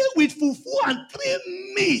 you stay with fufu and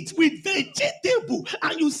 3 meat with vegetable,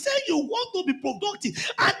 and you say you want to be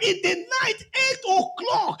productive. And in the night, 8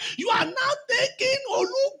 o'clock, you are now taking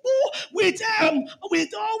olugbo with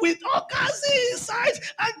okazi inside,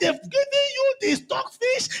 and they've given you the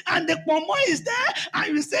stockfish, and the pomo is there,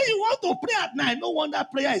 and you say you want to pray at night. No wonder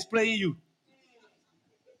prayer is praying you.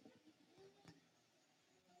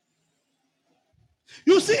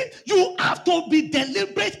 You see, you have to be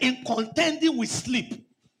deliberate in contending with sleep.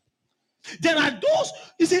 There are those,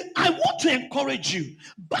 you see, I want to encourage you.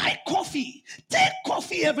 Buy coffee. Take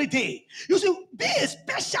coffee every day. You see, be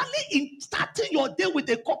especially in starting your day with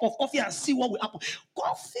a cup of coffee and see what will happen.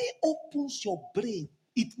 Coffee opens your brain.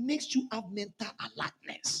 It makes you have mental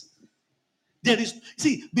alertness.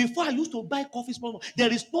 Before I used to buy coffee,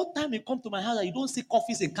 there is no time you come to my house that you don't see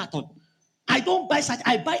coffees in carton. I don't buy such,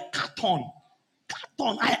 I buy carton.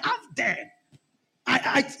 I have them.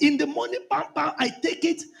 I in the morning, I take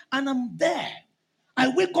it and I'm there. I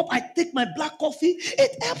wake up, I take my black coffee.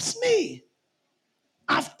 It helps me.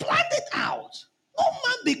 I've planned it out. No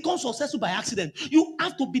man becomes successful by accident. You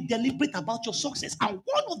have to be deliberate about your success. And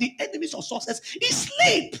one of the enemies of success is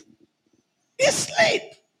sleep. It's sleep.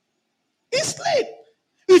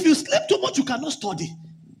 If you sleep too much, you cannot study.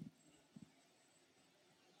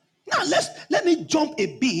 Now let me jump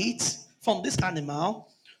a bit from this animal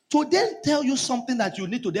to then tell you something that you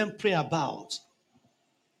need to then pray about.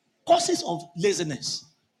 Causes of laziness.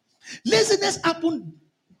 Laziness happen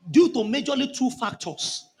due to majorly 2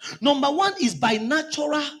 factors. Number 1 is by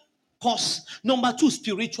natural cause. Number 2,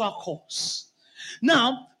 spiritual cause.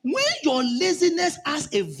 Now, When your laziness has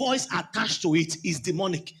a voice attached to it, is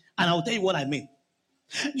demonic. And I'll tell you what I mean.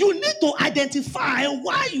 You need to identify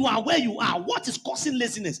why you are where you are. What is causing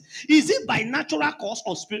laziness? Is it by natural cause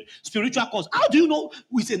or spiritual cause? How do you know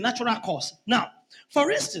it's a natural cause? Now,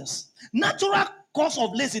 for instance, natural cause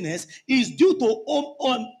of laziness is due to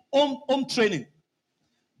home training,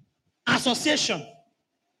 association,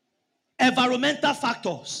 environmental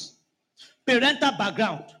factors, parental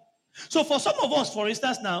background. So for some of us, for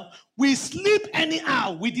instance, now, we sleep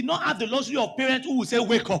anyhow. We did not have the luxury of parents who will say,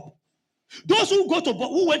 wake up. Those who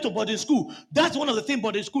went to boarding school, that's one of the things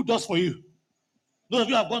boarding school does for you. Those of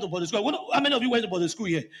you have gone to boarding school. How many of you went to boarding school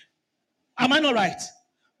here? Am I not right?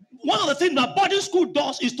 One of the things that boarding school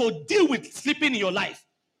does is to deal with sleeping in your life.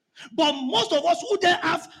 But most of us who then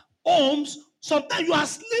have homes, sometimes you are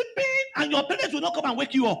sleeping and your parents will not come and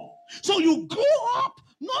wake you up. So you grow up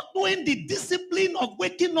not knowing the discipline of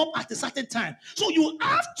waking up at a certain time. So you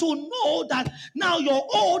have to know that now your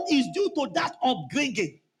own is due to that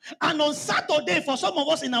upbringing. And on Saturday, for some of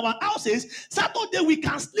us in our houses, Saturday we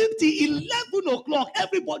can sleep till 11 o'clock.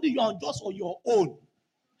 Everybody, you are just on your own.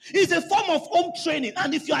 It's a form of home training.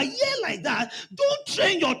 And if you are here like that, don't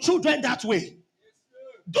train your children that way.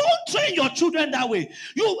 Don't train your children that way.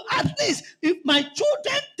 You, at least, if my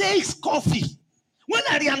children takes coffee, when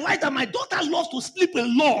I realized that my daughter loves to sleep a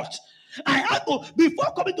lot, I had to,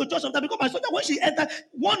 before coming to church sometimes, because my daughter, when she entered,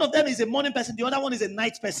 one of them is a morning person, the other one is a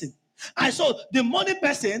night person. I saw the morning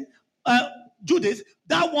person, Judith,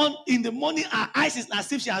 that one in the morning, her eyes is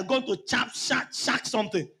as if she has gone to shack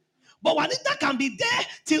something. But Juanita can be there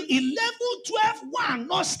till 11, 12, 1,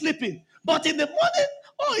 not sleeping. But in the morning,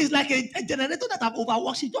 oh, it's like a generator that I've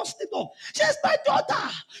overworked. She just slept off. She's my daughter.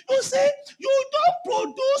 You see, you don't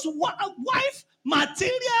produce wife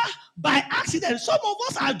material by accident. Some of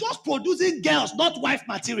us are just producing girls, not wife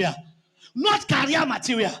material, not career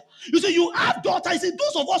material. You see, you have daughters. You see,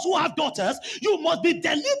 those of us who have daughters, you must be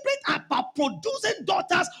deliberate about producing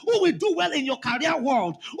daughters who will do well in your career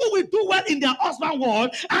world, who will do well in their husband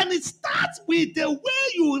world. And it starts with the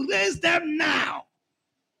way you raise them now.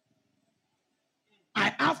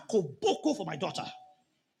 I have Koboko for my daughter.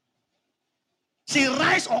 She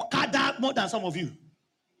rides Okada more than some of you.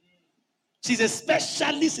 She's a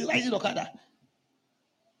specialist in riding Okada.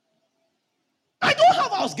 I don't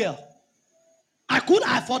have a house girl. I could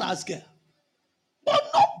afford a house girl. But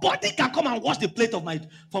nobody can come and wash the plate of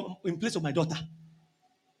in place of my daughter.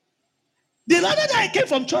 The other day I came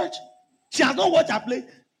from church, she has not watched her plate.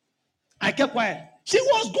 I kept quiet. She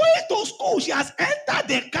was going to school. She has entered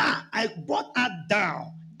the car. I brought her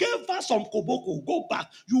down. Gave her some koboko. Go back.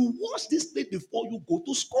 You wash this plate before you go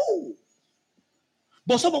to school.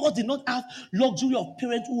 But some of us did not have luxury of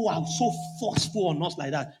parents who are so forceful on us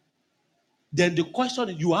like that. Then the question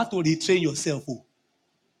is, you have to retrain yourself.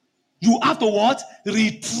 You have to what?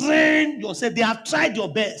 Retrain yourself. They have tried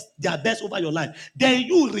their best over your life. Then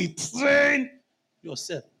you retrain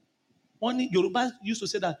yourself. Only Yoruba used to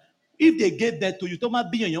say that if they gave that to you,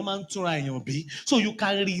 don't be your man to be, so you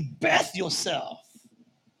can rebirth yourself.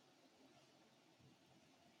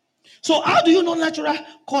 So how do you know natural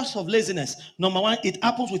cause of laziness? Number one, it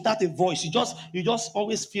happens without a voice. You just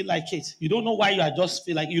always feel like it. You don't know why you are just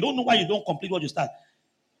feel like you don't know why you don't complete what you start.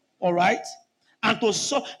 All right? And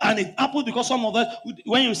it happens because some of us,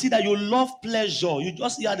 when you see that you love pleasure, you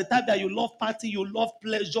are the type that you love party, you love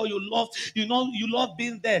pleasure, you love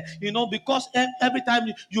being there, because every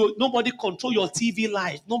time nobody control your TV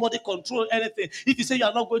life, nobody control anything. If you say you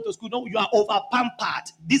are not going to school, no, you are over pampered.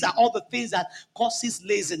 These are all the things that causes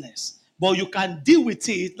laziness. But you can deal with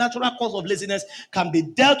it. Natural cause of laziness can be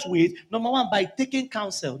dealt with, number one, by taking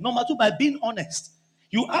counsel. Number two, by being honest.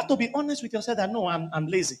 You have to be honest with yourself that no, I'm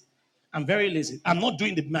lazy. I'm very lazy. I'm not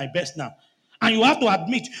doing my best now. And you have to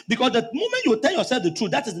admit, because the moment you tell yourself the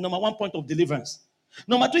truth, that is the number one point of deliverance.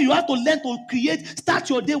 Number two, you have to learn to start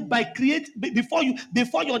your day by before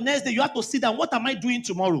your next day, you have to sit down. What am I doing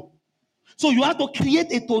tomorrow? So you have to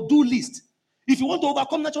create a to-do list. If you want to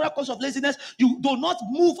overcome natural cause of laziness, you do not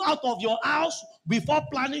move out of your house before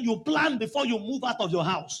planning. You plan before you move out of your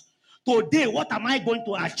house. Today, what am I going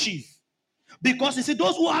to achieve? Because you see,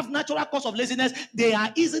 those who have natural cause of laziness, they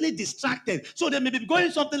are easily distracted. So they may be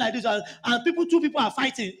going something like this, and two people are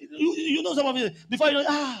fighting. You know some of it before you know,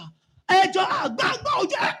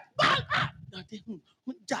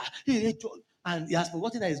 and he has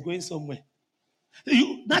forgotten that he's going somewhere.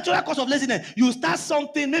 Natural cause of laziness. You start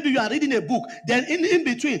something, maybe you are reading a book, then in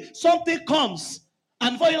between something comes.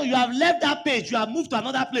 And before you know, you have left that page, you have moved to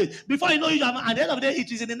another place. Before you know, at the end of the day,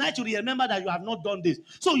 it is in the night you remember that you have not done this.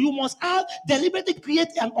 So you must deliberately create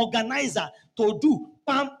an organizer to do.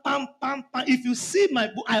 pam, pam, pam, pam. If you see my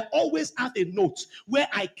book, I always have a note where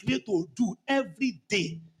I create to do every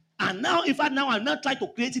day. And now, in fact, now I'm not trying to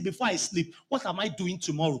create it before I sleep. What am I doing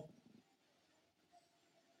tomorrow?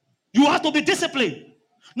 You have to be disciplined.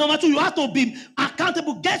 Number two, you have to be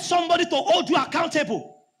accountable. Get somebody to hold you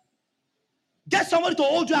accountable. Get somebody to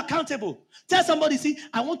hold you accountable. Tell somebody, see,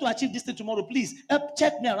 I want to achieve this thing tomorrow. Please help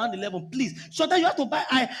check me around 11, please. So that you have to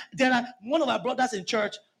buy. There are one of our brothers in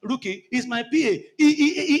church, Rookie, is my PA.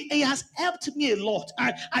 He has helped me a lot.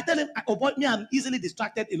 I tell him, about me, I'm easily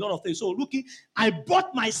distracted a lot of things. So, Rookie, I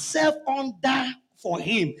brought myself under for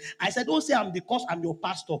him. I said, don't say I'm because I'm your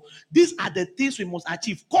pastor. These are the things we must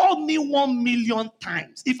achieve. Call me 1 million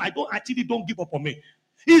times. If I don't achieve it, don't give up on me.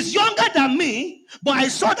 He's younger than me, but I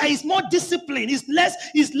saw that he's more disciplined. He's less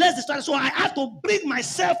distracted. So I had to bring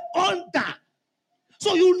myself under.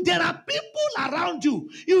 So there are people around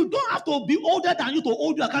you. You don't have to be older than you to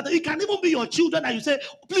hold you accountable. It can even be your children that you say,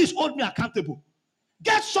 please hold me accountable.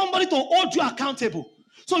 Get somebody to hold you accountable.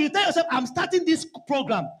 So you tell yourself, I'm starting this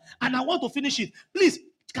program and I want to finish it. Please,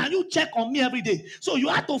 can you check on me every day? So you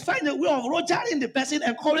have to find a way of rogering the person,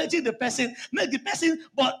 encouraging the person, make the person,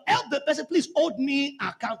 but help the person. Please hold me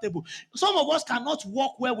accountable. Some of us cannot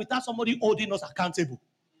work well without somebody holding us accountable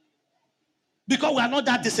because we are not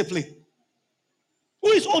that disciplined.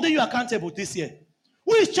 Who is holding you accountable this year?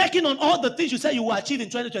 Who is checking on all the things you said you will achieve in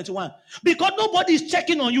 2021? Because nobody is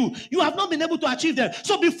checking on you. You have not been able to achieve them.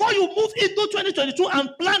 So before you move into 2022 and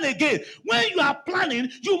plan again, when you are planning,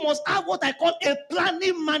 you must have what I call a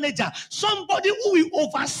planning manager. Somebody who will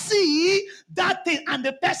oversee that thing, and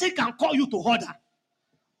the person can call you to order.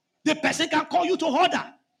 The person can call you to order.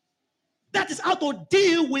 That is how to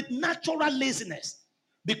deal with natural laziness.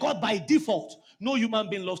 Because by default, no human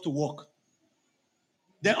being loves to work.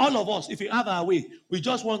 Then all of us, if we have our way, we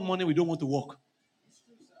just want money, we don't want to work.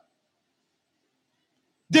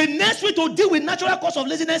 The next way to deal with natural cause of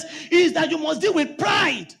laziness is that you must deal with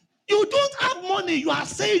pride. You don't have money. You are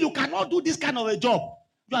saying you cannot do this kind of a job.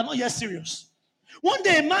 You are not yet serious. One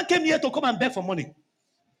day a man came here to come and beg for money.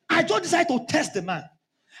 I just decided to test the man.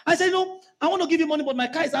 I said, no, I want to give you money, but my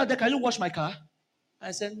car is out there. Can you wash my car?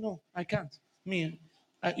 I said, no, I can't.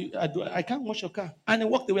 I can't wash your car. And he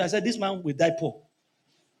walked away. I said, this man will die poor.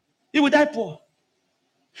 He will die poor.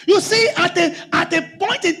 You see, at a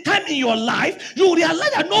point in time in your life, you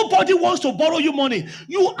realize that nobody wants to borrow you money.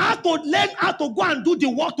 You have to learn how to go and do the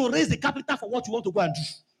work to raise the capital for what you want to go and do.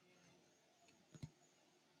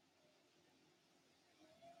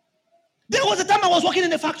 There was a time I was working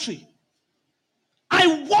in a factory.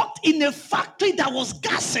 I worked in a factory that was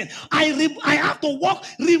gassing. I have to work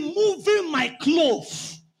removing my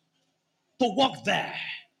clothes to work there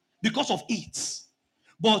because of it.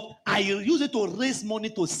 But I use it to raise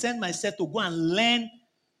money to send myself to go and learn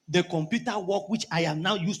the computer work, which I am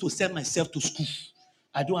now used to send myself to school.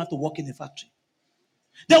 I don't have to work in a factory.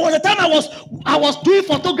 There was a time I was doing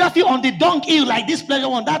photography on the Dunk Hill like this pleasure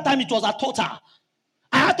one. That time it was a Total.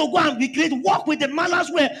 I had to go and recreate, work with the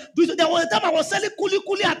malams. There was a time I was selling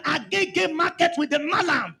kuli at Agege market with the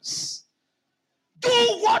malams. Do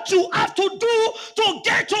what you have to do to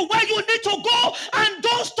get to where you need to go, and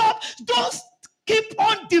don't stop. Don't keep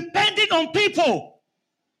on depending on people.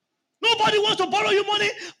 Nobody wants to borrow you money.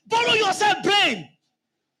 Borrow yourself brain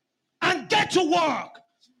and get to work.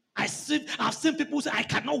 I've seen people say, I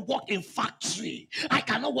cannot work in factory. I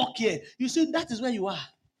cannot work here. You see, that is where you are.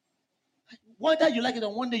 Whether you like it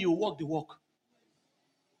or one day you walk the walk.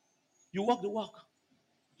 You walk the walk.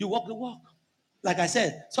 You walk the walk. Like I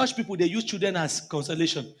said, such people, they use children as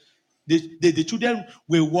consolation. The children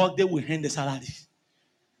will work, they will hand the salary.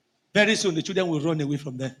 Very soon, the children will run away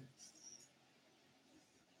from them.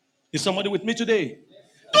 Is somebody with me today?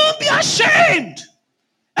 Don't be ashamed.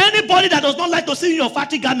 Anybody that does not like to see your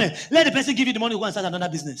factory garment, let the person give you the money to go and start another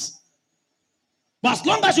business. But as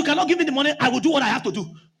long as you cannot give me the money, I will do what I have to do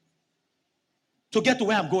to get to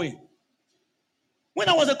where I'm going. When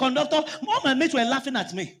I was a conductor, all my mates were laughing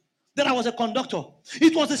at me that I was a conductor.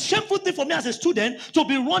 It was a shameful thing for me as a student to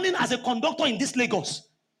be running as a conductor in this Lagos.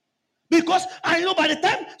 Because I know by the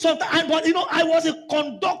time, I was a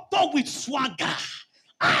conductor with swagger.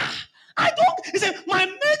 He said, my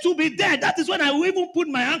mates will be there. That is when I will even put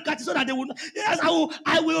my handkerchief so that they will. Yes,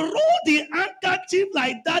 I will roll the handkerchief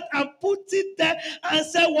like that and put it there and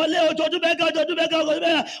say, Wale,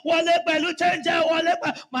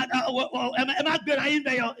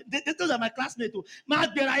 those are my classmates.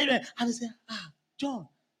 And they say, John.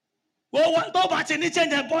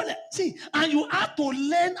 See, and you have to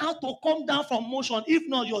learn how to come down from motion. If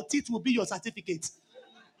not, your teeth will be your certificate.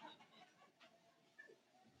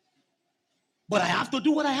 But I have to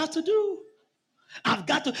do what I have to do. I've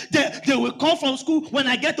got to. They will come from school. When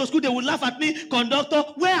I get to school, they will laugh at me. Conductor,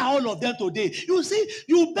 where are all of them today? You see,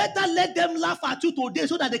 you better let them laugh at you today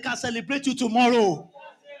so that they can celebrate you tomorrow.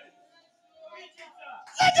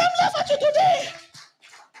 Let them laugh at you today.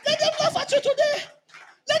 Let them laugh at you today.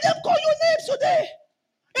 Let them call you names today.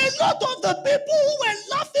 A lot of the people who were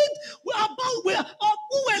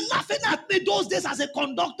laughing at me those days as a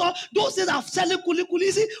conductor, those days of selling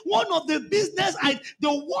kuli. See, one of the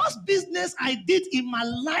worst business I did in my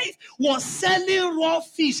life was selling raw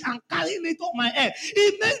fish and carrying it on my head.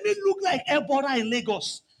 It made me look like Ebola in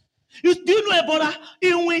Lagos. Do you know Ebola?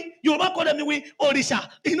 Iwi, Yoruba call them Iwi, Orisha.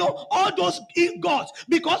 You know, all those gods.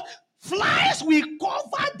 Because flies will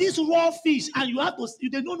cover this raw fish, and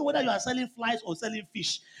they don't know whether you are selling flies or selling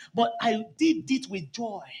fish. But I did it with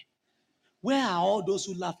joy. Where are all those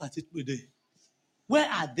who laugh at it today? Where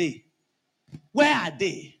are they? Where are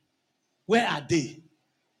they? Where are they?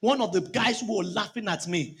 One of the guys who were laughing at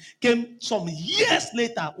me came some years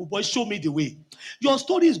later. Oh boy, show me the way. Your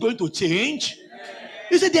story is going to change.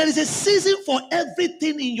 You see, there is a season for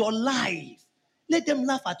everything in your life. Let them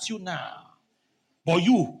laugh at you now. But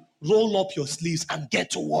you, roll up your sleeves and get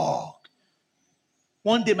to work.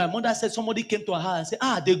 One day, my mother said somebody came to her house and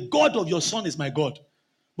said, the God of your son is my God.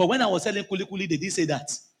 But when I was selling kuli, they didn't say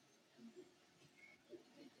that.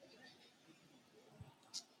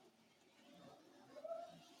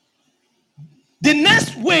 The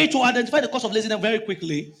next way to identify the cause of laziness very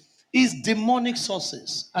quickly is demonic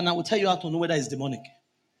sources. And I will tell you how to know whether it's demonic.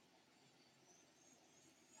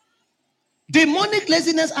 Demonic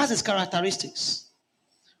laziness has its characteristics.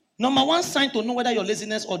 Number one sign to know whether your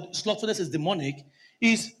laziness or slothfulness is demonic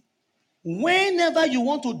is whenever you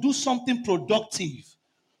want to do something productive,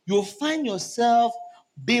 you'll find yourself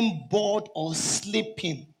being bored or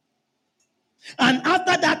sleeping. And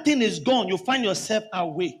after that thing is gone, you find yourself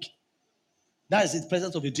awake. That is the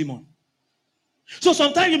presence of a demon. So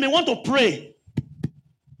sometimes you may want to pray.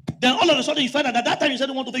 Then all of a sudden you find that at that time you said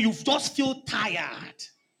you want to pray, you just feel tired.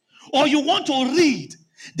 Or you want to read.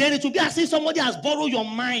 Then it will be as if somebody has borrowed your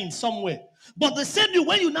mind somewhere. But the same way,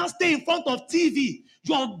 when you now stay in front of TV,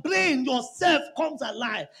 your brain, yourself comes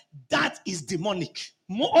alive. That is demonic.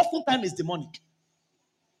 More often time is demonic.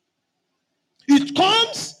 It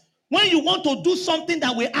comes when you want to do something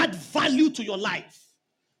that will add value to your life.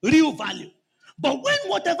 Real value. But when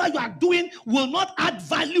whatever you are doing will not add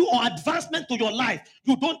value or advancement to your life,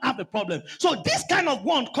 you don't have a problem. So this kind of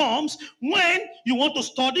one comes when you want to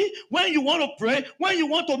study, when you want to pray, when you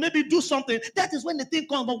want to maybe do something. That is when the thing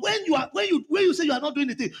comes. But when you say you are not doing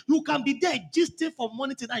anything, you can be there gisting from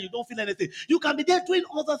morning till night, you don't feel anything. You can be there doing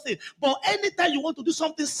other things. But anytime you want to do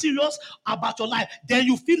something serious about your life, then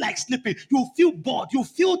you feel like sleeping. You feel bored. You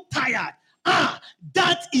feel tired.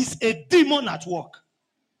 That is a demon at work.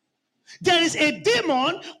 There is a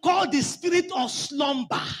demon called the spirit of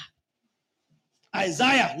slumber.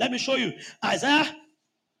 Isaiah, let me show you. Isaiah,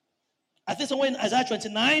 I think somewhere in Isaiah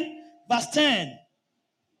 29, verse 10.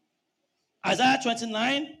 Isaiah 29,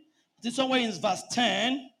 I think somewhere in verse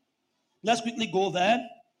 10. Let's quickly go there.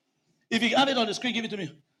 If you have it on the screen, give it to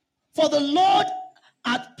me. For the Lord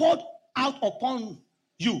hath poured out upon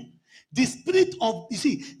you the spirit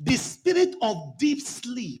of deep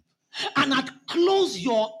sleep, and had closed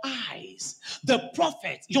your eyes, the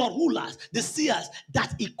prophets, your rulers, the seers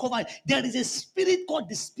that he covered. There is a spirit called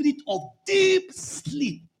the spirit of deep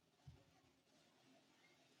sleep.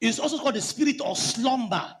 It's also called the spirit of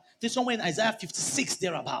slumber. There's somewhere in Isaiah 56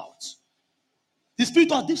 thereabouts. The spirit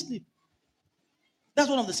of deep sleep. That's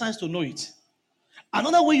one of the signs to know it.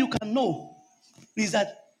 Another way you can know is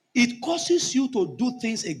that it causes you to do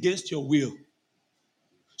things against your will.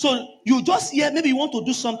 So you just hear, maybe you want to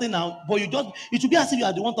do something now, but it will be as if you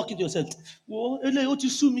are the one talking to yourself. Oh, you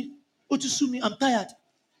sue me, I'm tired.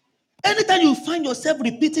 Anytime you find yourself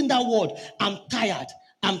repeating that word, I'm tired.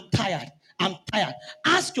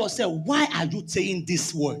 Ask yourself, why are you saying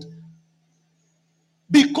this word?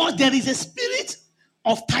 Because there is a spirit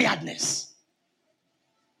of tiredness.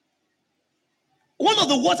 One of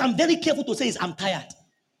the words I'm very careful to say is, I'm tired.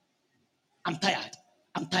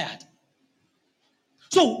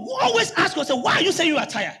 So always ask yourself, why are you saying you are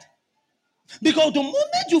tired? Because the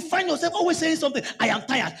moment you find yourself always saying something, I am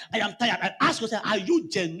tired, and ask yourself, are you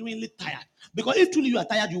genuinely tired? Because if truly you are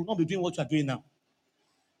tired, you will not be doing what you are doing now.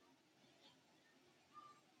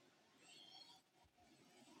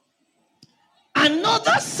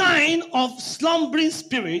 Another sign of slumbering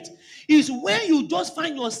spirit is when you just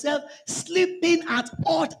find yourself sleeping at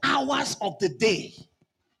odd hours of the day.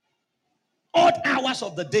 Odd hours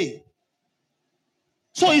of the day.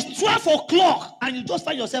 So it's 12 o'clock and you just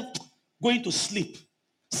find yourself going to sleep.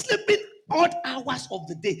 Sleeping Odd hours of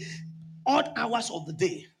the day. Odd hours of the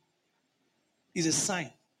day is a sign.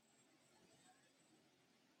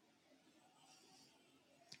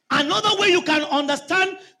 Another way you can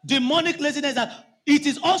understand demonic laziness is that it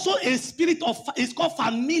is also a spirit of, it's called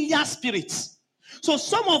familiar spirits. So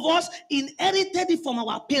some of us inherited it from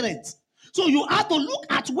our parents. So you have to look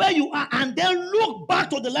at where you are and then look back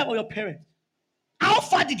to the life of your parents. How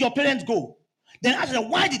far did your parents go? Then ask them,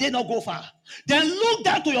 why did they not go far? Then look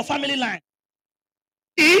down to your family line.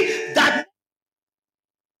 See that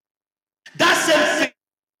same thing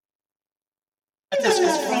that is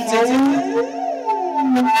confronted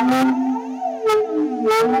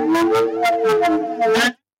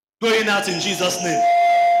going out in Jesus' name.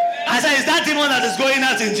 I said, is that demon that is going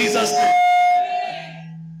out in Jesus' name?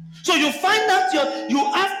 So you find out you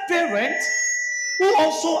have parents who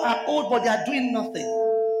also are old, but they are doing nothing.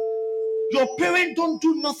 Your parents don't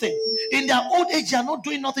do nothing. In their old age, they are not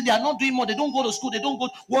doing nothing. They are not doing more. They don't go to school. They don't go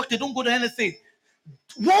to work. They don't go to anything.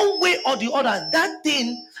 One way or the other, that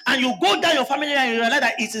thing, and you go down your family and you realize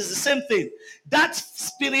that it is the same thing. That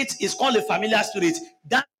spirit is called a familiar spirit.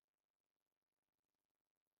 That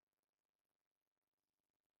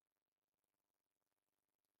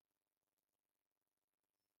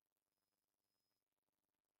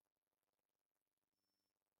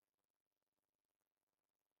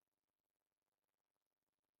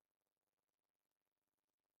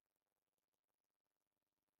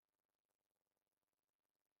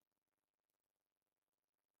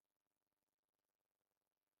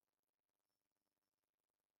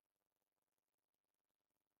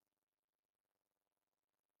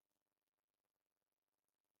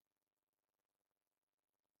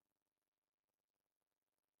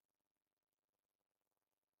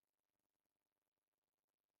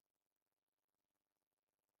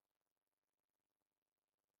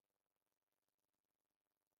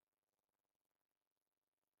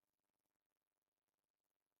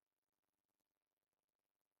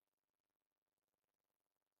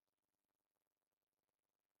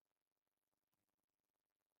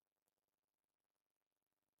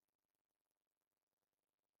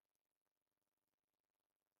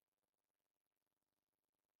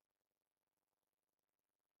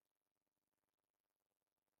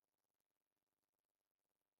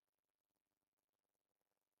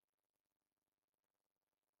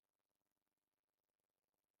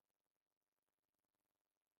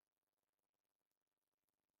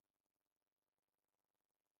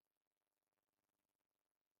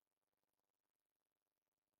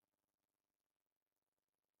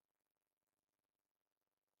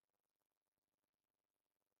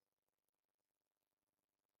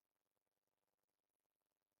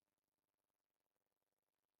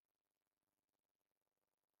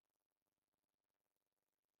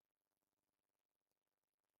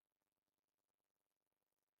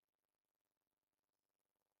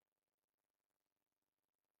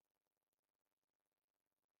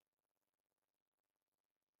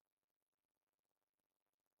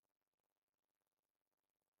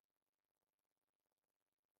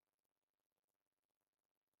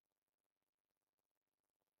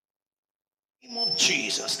in the name of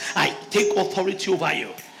Jesus, I take authority over you.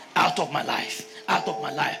 Out of my life. Out of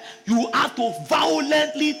my life. You have to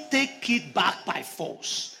violently take it back by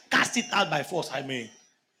force. Cast it out by force, I mean.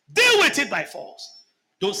 Deal with it by force.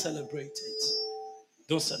 Don't celebrate it.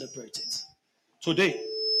 Don't celebrate it. Today,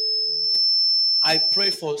 I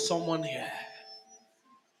pray for someone here.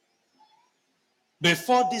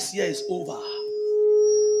 Before this year is over,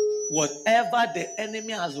 whatever the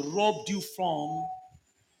enemy has robbed you from,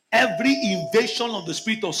 every invasion of the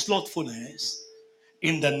spirit of slothfulness,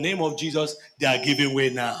 in the name of Jesus, they are giving way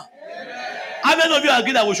now. How many of you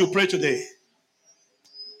agree that we should pray today?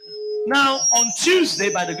 Now, on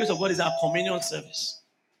Tuesday, by the grace of God, is our communion service.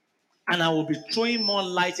 And I will be throwing more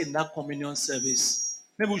light in that communion service.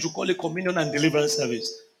 Maybe we should call it communion and deliverance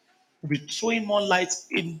service. We'll be throwing more light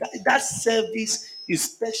in that service is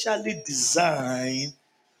specially designed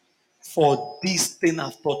for this thing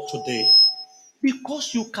I've taught today.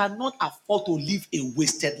 Because you cannot afford to live a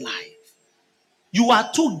wasted life. You are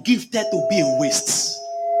too gifted to be a waste.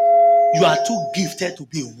 You are too gifted to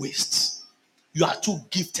be a waste. You are too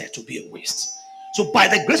gifted to be a waste. So by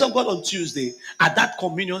the grace of God on Tuesday, at that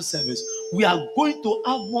communion service, we are going to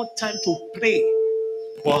have more time to pray.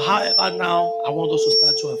 But however, now I want us to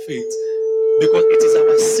stand to our faith. Because it is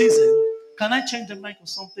our season. Can I change the mic or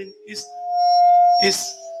something? Is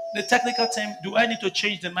the technical term, do I need to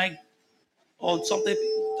change the mic or something?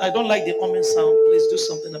 I don't like the humming sound. Please do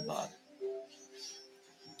something about it.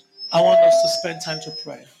 I want us to spend time to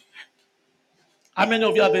pray. How many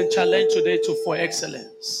of you have been challenged today for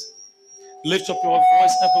excellence? Lift up your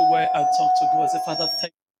voice everywhere and talk to God. Say, Father,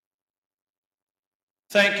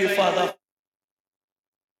 thank you, Father,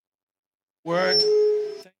 for your word.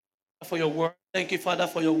 Thank you for your word. Thank you, Father,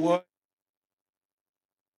 for your word.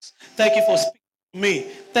 Thank you for speaking to me.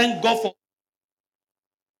 Thank God for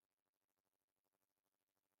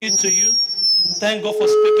speaking to you. Thank God for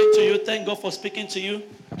speaking to you. Thank God for speaking to you.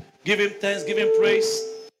 Give him thanks, give him praise.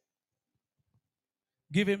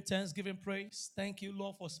 Give him thanks, give him praise. Thank you,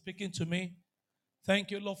 Lord, for speaking to me.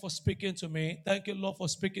 Thank you, Lord, for speaking to me. Thank you, Lord, for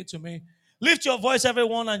speaking to me. Lift your voice,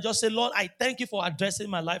 everyone, and just say, Lord, I thank you for addressing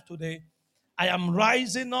my life today. I am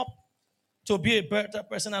rising up to be a better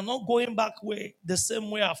person. I'm not going back the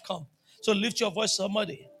same way I've come. So lift your voice,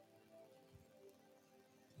 somebody.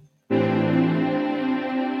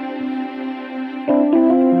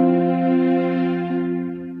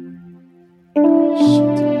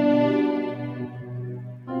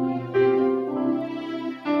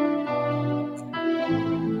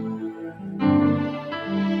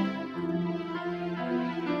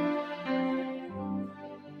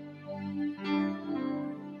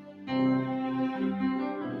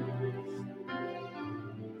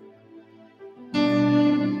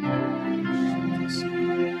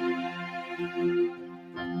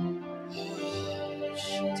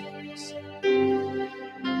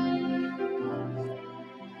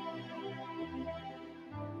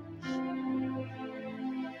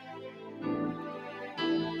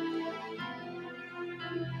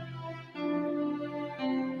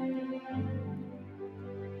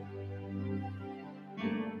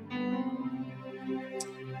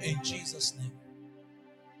 In Jesus' name.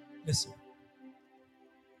 Listen.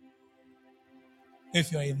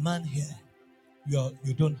 If you're a man here,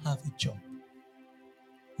 you don't have a job.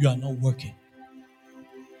 You are not working.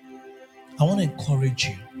 I want to encourage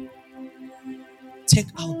you. Take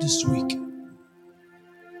out this week.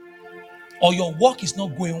 Or your work is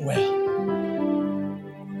not going well.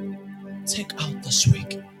 Take out this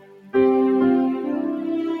week.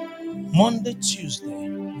 Monday, Tuesday,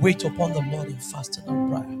 wait upon the Lord in fasting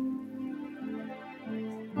and prayer.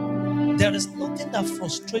 There is nothing that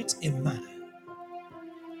frustrates a man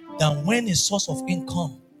than when his source of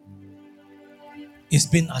income is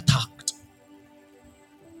being attacked.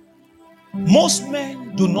 Most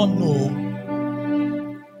men do not know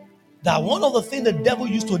that one of the things the devil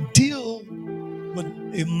used to deal with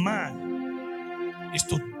a man is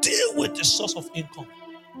to deal with the source of income.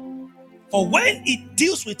 For when it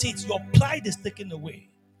deals with it, your pride is taken away.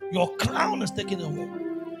 Your crown is taken away.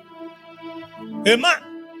 A man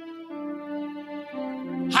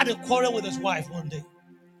had a quarrel with his wife one day,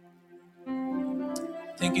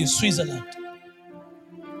 I think in Switzerland.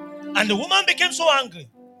 And the woman became so angry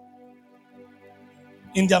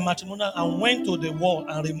in their matrimonial and went to the wall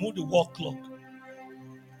and removed the wall clock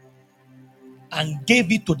and gave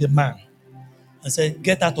it to the man and said,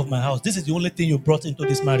 get out of my house. This is the only thing you brought into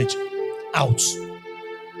this marriage. Out.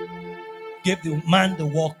 Gave the man the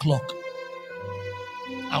wall clock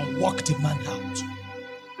and walked the man out.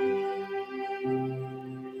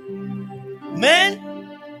 Men,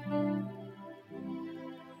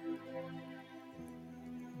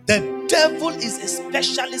 the devil is a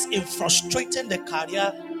specialist in frustrating the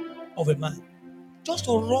career of a man. Just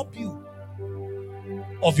to rob you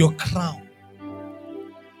of your crown.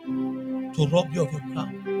 To rob you of your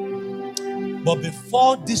crown. But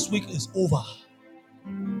before this week is over,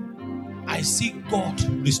 I see God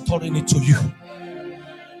restoring it to you.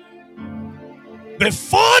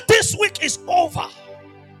 Before this week is over,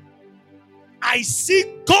 I see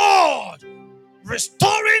God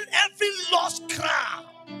restoring every lost crown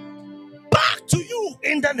back to you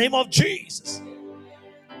in the name of Jesus.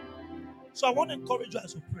 So I want to encourage you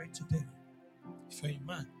as we pray today. If you're a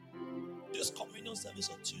man, this communion service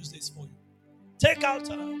on Tuesday is for you. Take out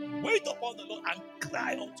time, wait upon the Lord and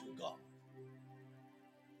cry unto God.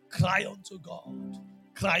 Cry unto God.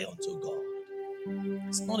 Cry unto God.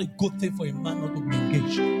 It's not a good thing for a man not to be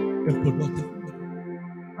engaged in productive work.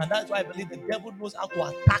 And that's why I believe the devil knows how to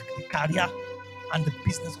attack the career and the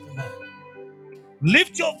business of a man.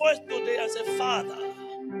 Lift your voice today and say, Father,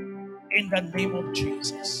 in the name of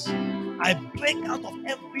Jesus, I break out of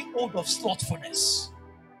every hold of slothfulness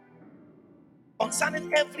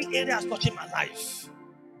concerning every area touching my life.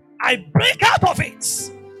 I break out of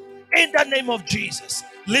it in the name of Jesus.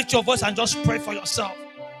 Lift your voice and just pray for yourself.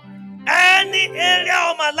 Any area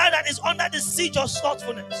of my life that is under the siege of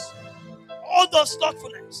slothfulness, all those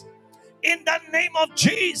slothfulness, in the name of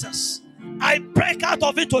Jesus, I break out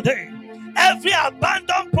of it today. Every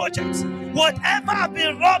abandoned project, whatever I've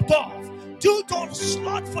been robbed of due to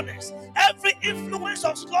slothfulness, every influence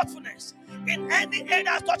of slothfulness in any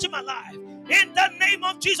area touching my life, In the name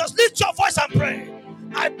of Jesus, lift your voice and pray.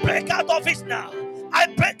 I break out of it now. I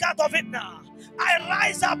break out of it now. I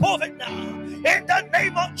rise above it now. In the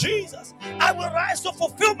name of Jesus, I will rise to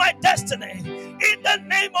fulfill my destiny. In the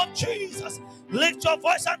name of Jesus, lift your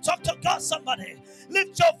voice and talk to God, somebody.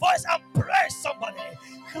 Lift your voice and pray, somebody.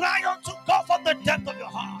 Cry unto God from the depth of your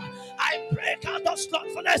heart. I break out of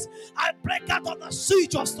slothfulness. I break out of the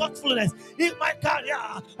siege of slothfulness in my career,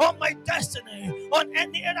 on my destiny, on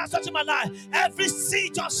any area such in my life. Every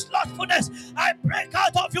siege of slothfulness, I break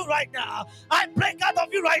out of you right now. I break out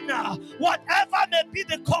of you right now. Whatever may be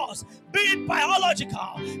the cause, be it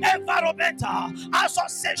biological, environmental,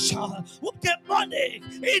 association, demonic,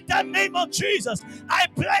 in the name of Jesus, I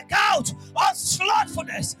break out of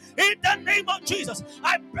slothfulness. In the name of Jesus,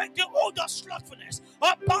 I break the hold of slothfulness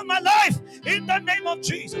upon my life. In the name of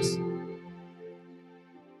Jesus.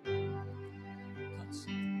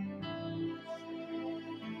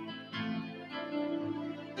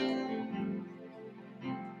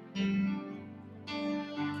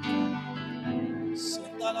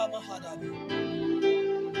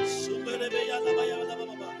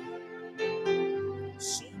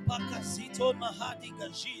 Sumpakasito mahadi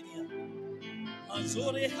gajiria.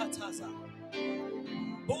 Mazore hataza.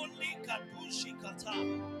 Boli kadushi kata.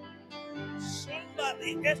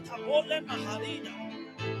 Somebody etabole maharina.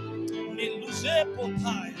 Miluze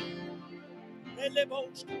popaya.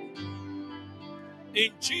 Meleboshka.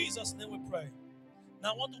 In Jesus' name we pray.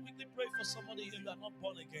 Now I want to quickly pray for somebody here. You are not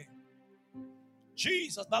born again.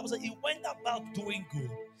 Jesus, Bible said he went about doing good.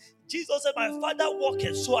 Jesus said, my Father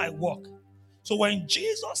walketh, so I walk. So when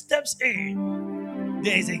Jesus steps in,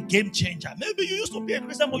 there is a game changer. Maybe you used to be a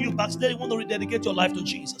Christian, but you backslid. You want to rededicate your life to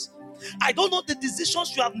Jesus. I don't know the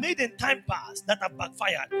decisions you have made in time past that have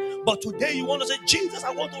backfired. But today you want to say, Jesus,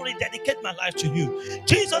 I want to rededicate my life to you.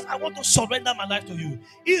 Jesus, I want to surrender my life to you.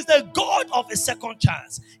 He's the God of a second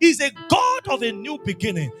chance. He's a God of a new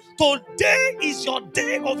beginning. Today is your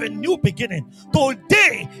day of a new beginning.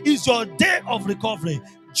 Today is your day of recovery.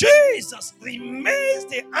 Jesus remains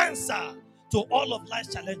the answer to all of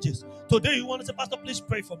life's challenges. Today you want to say, Pastor, please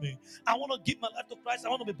pray for me. I want to give my life to Christ. I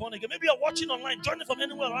want to be born again. Maybe you're watching online, joining from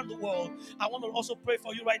anywhere around the world. I want to also pray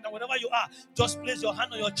for you right now. Wherever you are, just place your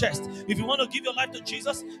hand on your chest. If you want to give your life to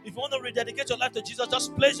Jesus, if you want to rededicate your life to Jesus,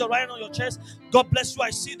 just place your right hand on your chest. God bless you. I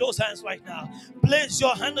see those hands right now. Place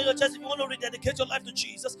your hand on your chest if you want to rededicate your life to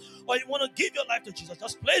Jesus, or you want to give your life to Jesus.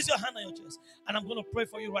 Just place your hand on your chest, and I'm going to pray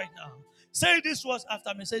for you right now. Say these words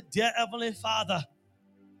after me. Say, dear Heavenly Father,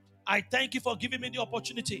 I thank you for giving me the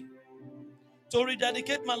opportunity to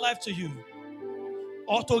rededicate my life to you,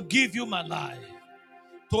 or to give you my life.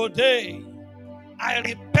 Today, I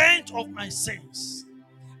repent of my sins.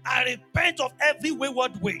 I repent of every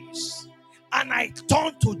wayward ways, and I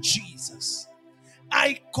turn to Jesus.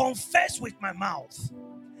 I confess with my mouth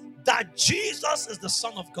that Jesus is the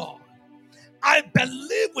Son of God. I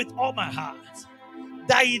believe with all my heart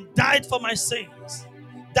that he died for my sins,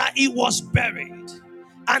 that he was buried,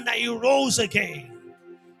 and that he rose again.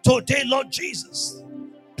 Today, Lord Jesus,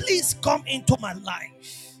 please come into my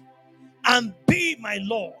life and be my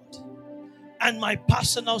Lord and my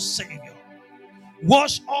personal Savior.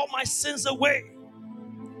 Wash all my sins away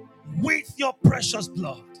with your precious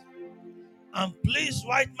blood, and please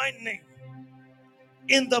write my name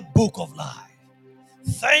in the book of life.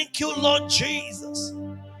 Thank you, Lord Jesus,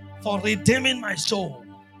 for redeeming my soul,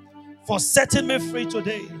 for setting me free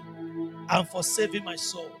today, and for saving my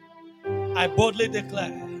soul. I boldly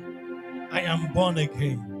declare, I am born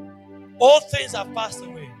again. All things have passed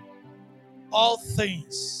away. All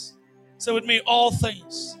things, say with me, all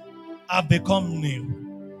things have become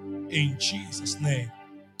new in Jesus' name.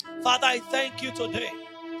 Father, I thank you today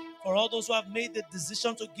for all those who have made the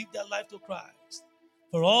decision to give their life to Christ,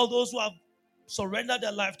 for all those who have surrendered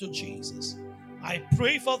their life to Jesus. I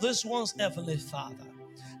pray for this one's Heavenly Father,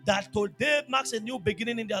 that today marks a new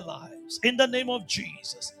beginning in their lives. In the name of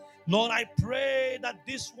Jesus, Lord, I pray that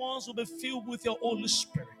these ones will be filled with your Holy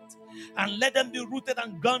Spirit, and let them be rooted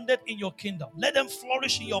and grounded in your kingdom. Let them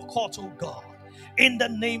flourish in your court, oh God. In the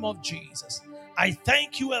name of Jesus, I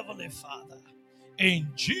thank you, Heavenly Father. In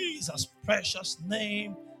Jesus' precious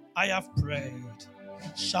name, I have prayed.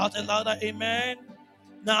 Shout a louder amen.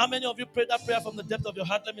 Now, how many of you prayed that prayer from the depth of your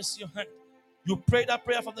heart? Let me see your hand. You prayed that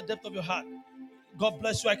prayer from the depth of your heart. God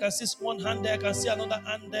bless you. I can see one hand there. I can see another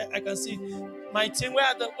hand there. I can see my team. Where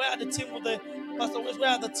are the team with the pastor? Where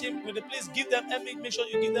are the team with the? Please give them. Make sure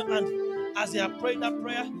you give them hand as they are praying that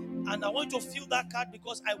prayer. And I want you to fill that card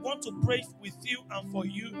because I want to pray with you and for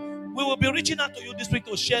you. We will be reaching out to you this week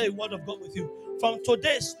to share a word of God with you. From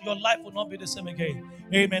today, your life will not be the same again.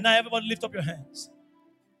 Amen. Now, everybody, lift up your hands.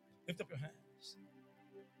 Lift up your hands.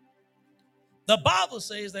 The Bible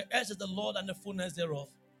says the earth is the Lord and the fullness thereof,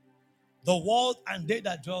 the world and they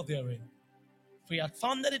that dwell therein. For he hath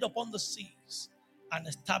founded it upon the seas and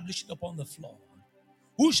established it upon the flood.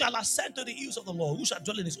 Who shall ascend to the hills of the Lord? Who shall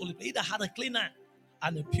dwell in his holy place? He that hath a clean hand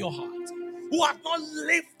and a pure heart, who hath not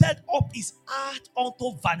lifted up his heart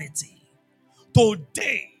unto vanity.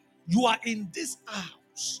 Today, you are in this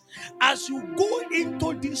house. As you go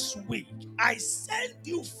into this week, I send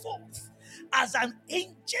you forth as an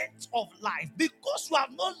agent of life, because you have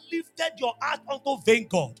not lifted your heart unto vain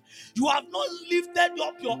God. You have not lifted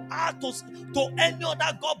up your heart to any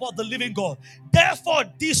other God but the living God. Therefore,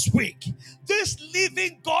 this week, this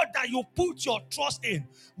living God that you put your trust in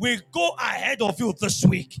will go ahead of you this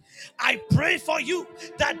week. I pray for you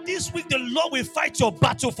that this week the Lord will fight your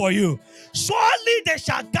battle for you. Surely they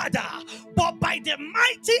shall gather, but by the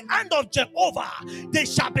mighty hand of Jehovah, they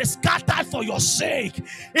shall be scattered for your sake.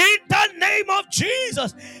 In the name of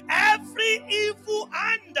Jesus, every evil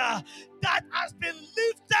hand that has been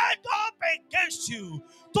lifted up against you,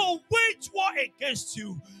 to wage war against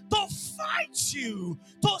you, to fight you,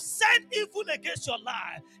 to send evil against your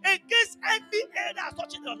life, against any area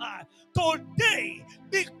touching your life, today,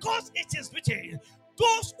 because it is written,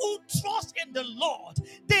 those who trust in the Lord,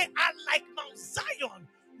 they are like Mount Zion,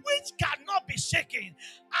 which cannot be shaken,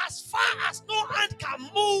 as far as no hand can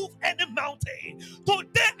move any mountain.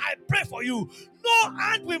 Today I pray for you. No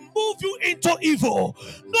hand will move you into evil.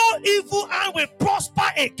 No evil hand will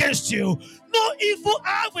prosper against you. No evil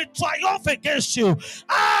hand will triumph against you.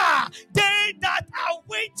 They that are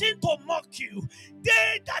waiting to mock you,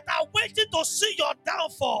 they that are waiting to see your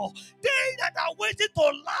downfall, they that are waiting to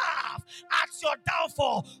laugh at your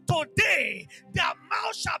downfall, today their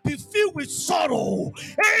mouth shall be filled with sorrow.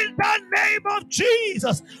 In the name of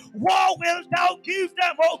Jesus, what wilt thou give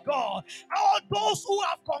them, O God? All those who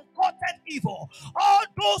have concocted evil, all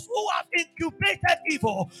those who have incubated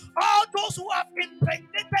evil, all those who have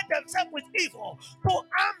impregnated themselves with evil, to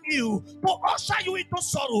harm you, to usher you into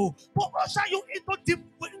sorrow, to usher you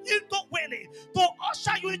into wailing, to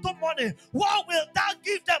usher you into mourning. What will thou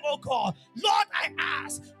give them, O God? Lord, I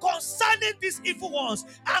ask concerning these evil ones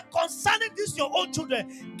and concerning these your own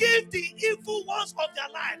children, give the evil ones of their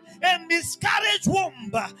life a miscarriage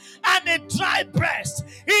womb and a dry breast.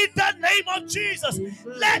 In the name of Jesus,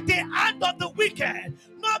 let the hand of the wicked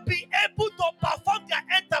not be able to perform their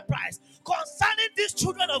enterprise concerning these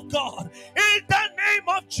children of God. In the name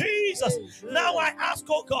of Jesus. Now I ask,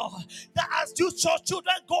 oh God, that as you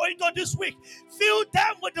children go into this week, fill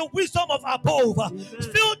them with the wisdom of above.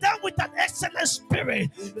 Fill them with an excellent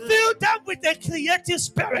spirit. Fill them with a creative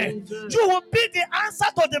spirit. You will be the answer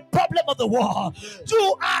to the problem of the world.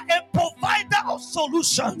 You are a provider of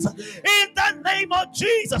solutions. In the name of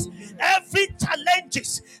Jesus, every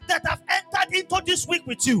challenges that have entered into this week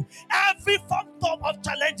with you, every form of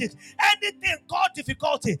challenges, anything called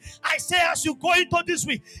difficulty, I say as you go into this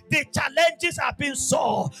week, the challenges are being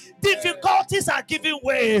solved. Difficulties are giving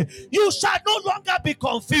way. You shall no longer be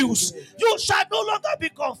confused. You shall no longer be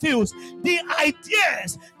confused. The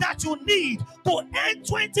ideas that you need to end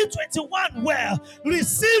 2021 well,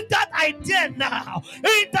 receive that idea now.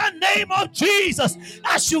 In the name of Jesus,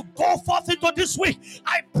 as you go forth into this week,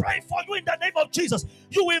 I pray for you in the name of Jesus.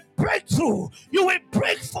 You will break through. You will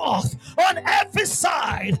break forth on every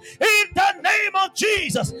side. In the name of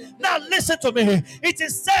Jesus. Now listen to me. It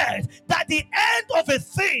is said that the end of a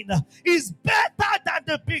thing is better than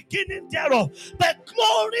the beginning thereof. The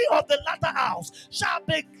glory of the latter house shall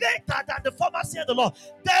be greater than the former, saith the Lord.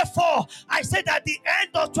 Therefore, I say that the end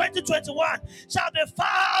of 2021 shall be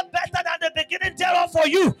far better than the beginning thereof for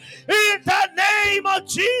you. In the name of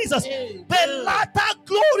Jesus, the latter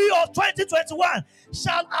glory of 2021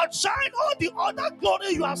 shall outshine all the other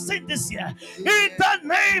glory you have seen this year. In the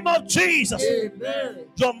name of Jesus,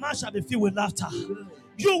 your mouth shall be filled with laughter.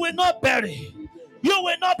 You will not bury. You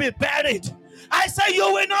will not be buried. I say you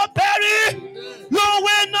will not bury. You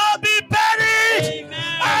will not be buried.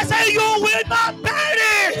 I say you will not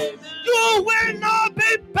bury. You will not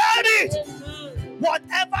be buried.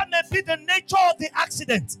 Whatever may be the nature of the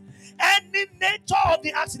accident, any nature of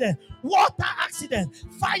the accident, water accident,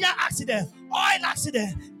 fire accident, oil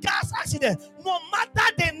accident, gas accident, no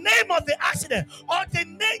matter the name of the accident or the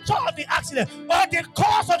nature of the accident or the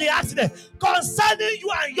cause of the accident, concerning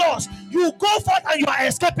you and yours, you go forth and you are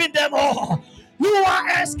escaping them all. You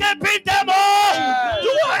are escaping them all.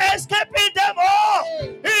 You are escaping them all.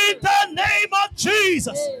 In the name of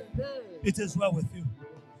Jesus. It is well with you.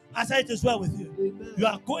 I say it is well with you. You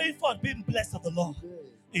are going forth being blessed of the Lord.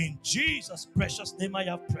 In Jesus' precious name I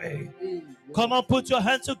have prayed. Come on, put your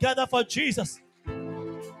hands together for Jesus.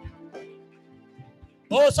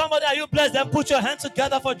 Oh, somebody, are you blessed? Then put your hands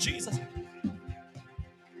together for Jesus.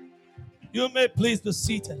 You may please be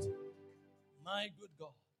seated. My good God.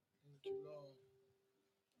 Thank you, Lord.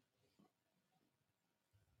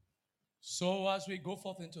 So as we go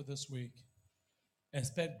forth into this week,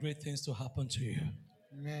 expect great things to happen to you.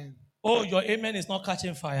 Amen. Oh, your amen is not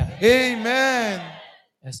catching fire. Amen.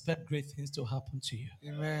 Expect great things to happen to you.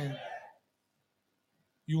 Amen.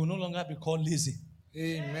 You will no longer be called lazy.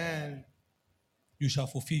 Amen. You shall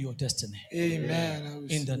fulfill your destiny. Amen.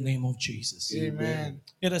 In the name of Jesus. Amen.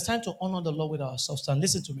 It is time to honor the Lord with our substance.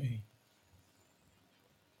 Listen to me.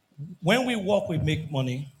 When we work, we make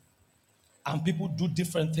money, and people do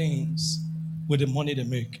different things with the money they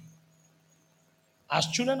make. As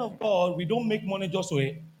children of God, we don't make money just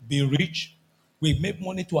to be rich. We make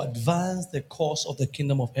money to advance the cause of the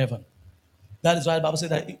kingdom of heaven. That is why the Bible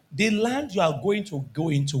said that the land you are going to go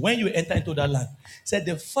into, when you enter into that land, said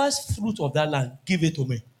the first fruit of that land, give it to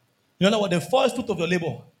me. You know what? The first fruit of your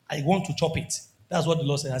labor, I want to chop it. That's what the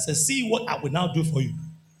Lord said. I said, see what I will now do for you.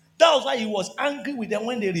 That was why he was angry with them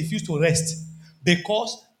when they refused to rest.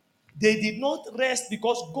 Because they did not rest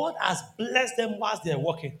because God has blessed them whilst they are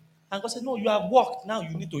working. And God said, no, you have worked. Now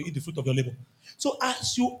you need to eat the fruit of your labor. So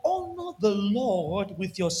as you honor the Lord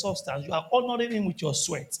with your substance, you are honoring him with your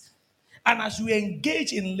sweat. And as you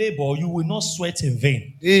engage in labor, you will not sweat in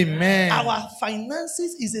vain. Amen. Our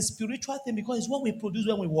finances is a spiritual thing because it's what we produce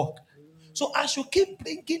when we work. So as you keep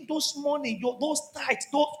bringing those money, those tithes,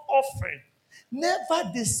 those offerings,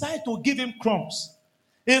 never decide to give him crumbs.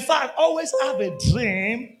 In fact, always have a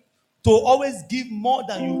dream to always give more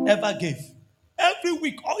than you ever gave. Every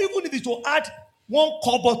week, or even if it's to add one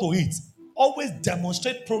kobo to it, always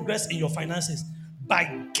demonstrate progress in your finances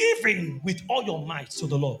by giving with all your might to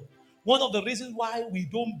the Lord. One of the reasons why we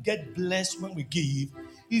don't get blessed when we give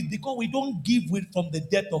is because we don't give from the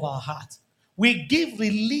depth of our heart. We give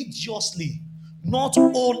religiously, not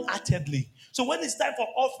wholeheartedly. So when it's time for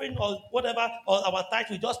offering or whatever, or our tithe,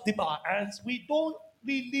 we just dip our hands. We don't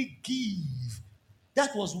really give.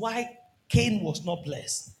 That was why Cain was not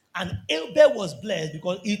blessed. And Abel was blessed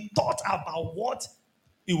because he thought about what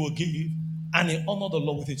he will give and he honored the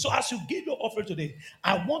Lord with it. So as you give your offering today,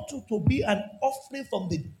 I want you to be an offering from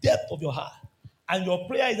the depth of your heart. And your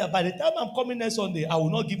prayer is that by the time I'm coming next Sunday, I will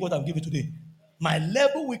not give what I'm giving today. My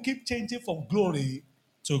level will keep changing from glory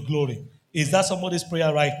to glory. Is that somebody's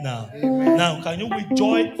prayer right now? Amen. Now, can you with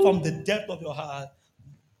joy from the depth of your heart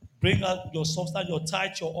bring out your substance, your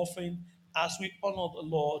tithe, your offering as we honor the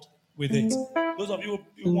Lord with it? Those of you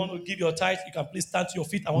who want to give your tithe, you can please stand to your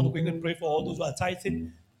feet. I want to quickly pray for all those who are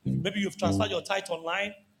tithing. Maybe you've transferred your tithe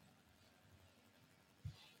online.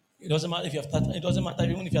 It doesn't matter if you have it doesn't matter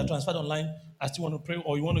even if you have transferred online. I still want to pray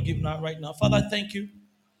or you want to give now right now. Father, thank you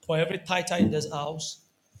for every tither in this house.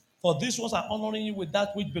 For these ones are honoring you with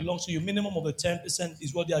that which belongs to you. Minimum of the 10%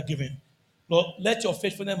 is what they are giving. Lord, let your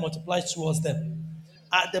faithfulness multiply towards them.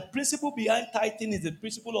 The principle behind tithing is the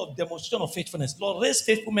principle of demonstration of faithfulness. Lord, raise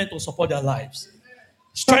faithful men to support their lives.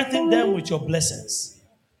 Strengthen them with your blessings.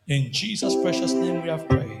 In Jesus' precious name we have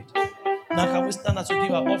prayed. Now can we stand as we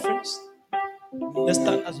give our offerings? Let's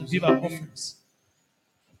stand as we give our offerings.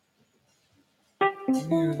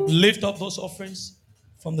 Lift up those offerings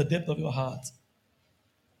from the depth of your heart.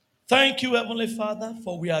 Thank you, Heavenly Father,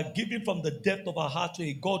 for we are giving from the depth of our heart to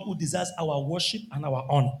a God who desires our worship and our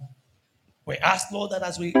honor. We ask, Lord, that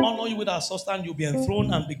as we honor you with our substance, you'll be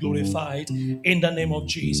enthroned and be glorified in the name of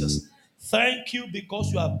Jesus. Thank you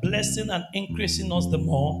because you are blessing and increasing us the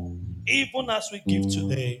more, even as we give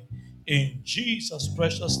today. In Jesus'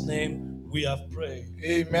 precious name, we have prayed.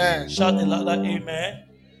 Amen. Shout a louder amen.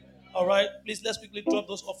 All right, please let's quickly drop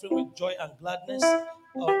those offerings with joy and gladness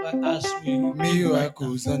as we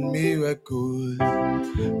miracles and miracles,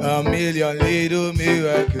 a million little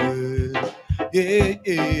miracles, yeah, yeah,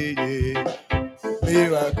 yeah.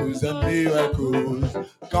 Miracles and miracles,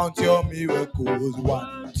 count your miracles,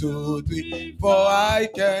 1, 2, 3, 4. I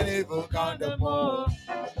can't even count them all.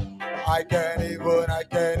 I can't even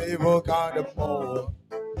count them all.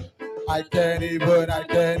 I can't even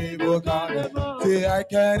count them. Say I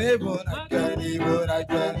can't even.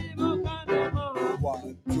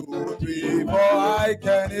 1, 2, 3, 4. I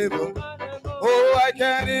can't even. Oh, I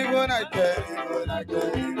can't even. count them.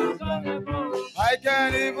 I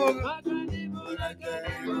can't even.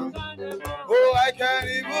 Oh, I can't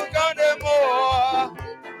even count them all.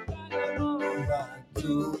 1,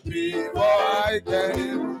 2, 3, 4. I can't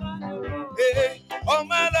even. Hey, all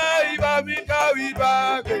my life I've been carried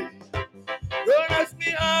by faith. Don't ask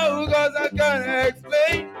me how, cause I can't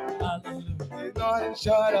explain. It's not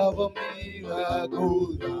short of a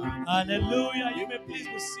miracle. Hallelujah. You may please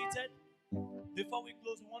be seated. before we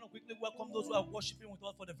close, we want to quickly welcome those who are worshiping with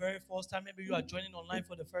us for the very first time. Maybe you are joining online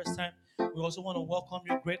for the first time. We also want to welcome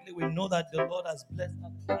you greatly. We know that the Lord has blessed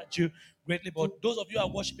and blessed you greatly. But those of you who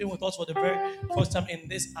are worshiping with us for the very first time in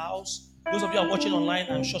this house, those of you who are watching online,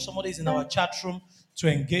 I'm sure somebody is in our chat room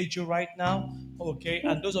to engage you right now. Okay.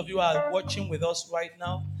 And those of you who are watching with us right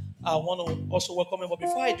now, I want to also welcome you. But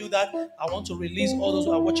before I do that, I want to release all those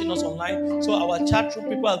who are watching us online. So our chat room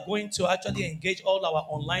people are going to actually engage all our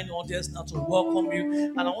online audience now to welcome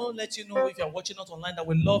you. And I want to let you know, if you're watching us online, that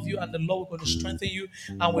we love you and the Lord will going to strengthen you.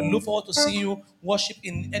 And we look forward to seeing you worship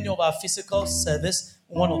in any of our physical service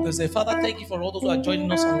one of those days. Father, thank you for all those who are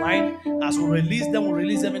joining us online. As we release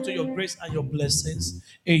them into your grace and your blessings.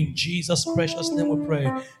 In Jesus' precious name we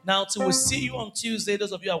pray. Now, till we see you on Tuesday,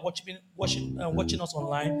 those of you who are watching us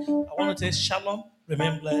online, I want to say shalom,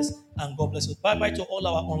 remain blessed, and God bless you. Bye-bye to all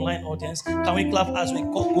our online audience. Can we clap as we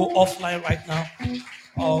go offline right now?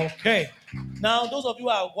 Okay. Now, those of you who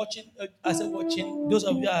are watching, I said watching, those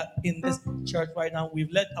of you who are in this church right now,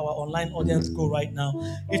 we've let our online audience go right now.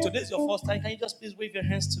 If today is your first time, can you just please wave your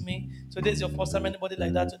hands to me? Today is your first time, anybody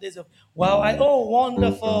like that? Today's your, wow,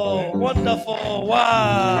 wonderful, wonderful,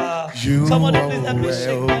 wow. Somebody please help me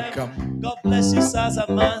shake them. God bless you, sirs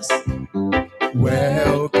and mans.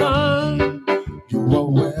 Welcome. You are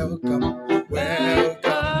welcome.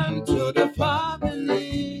 Welcome to the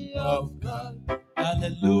family of God.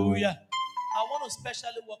 Hallelujah. I want to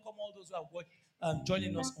specially welcome all those who are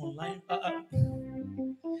joining us online.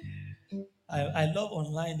 I love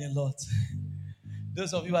online a lot.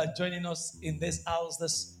 Those of you who are joining us in this house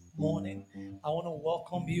this morning, I want to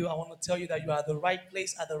welcome you. I want to tell you that you are at the right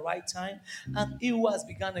place at the right time. And he who has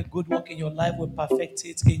begun a good work in your life will perfect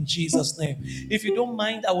it in Jesus' name. If you don't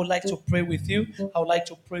mind, I would like to pray with you. I would like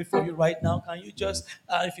to pray for you right now. Can you just,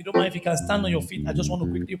 if you don't mind, if you can stand on your feet, I just want to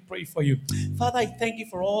quickly pray for you. Father, I thank you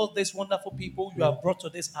for all these wonderful people you have brought to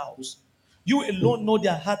this house. You alone know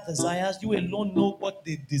their heart desires. You alone know what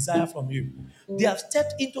they desire from you. They have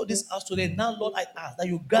stepped into this house today. Now, Lord, I ask that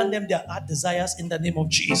you grant them their heart desires in the name of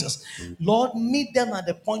Jesus. Lord, meet them at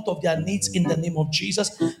the point of their needs in the name of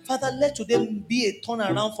Jesus. Father, let today be a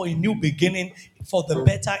turnaround for a new beginning for the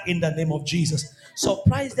better in the name of Jesus.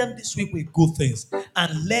 Surprise them this week with good things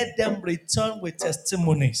and let them return with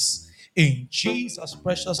testimonies. In Jesus'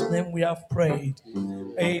 precious name we have prayed.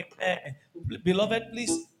 Amen. Beloved,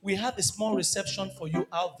 please, we have a small reception for you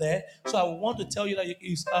out there. So I want to tell you that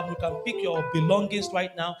you can pick your belongings right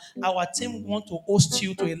now. Our team want to host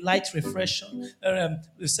you to a light reception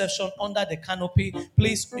under the canopy.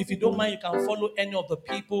 Please, if you don't mind, you can follow any of the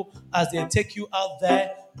people as they take you out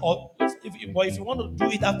there. Or if you want to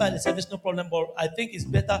do it after the service, no problem. But I think it's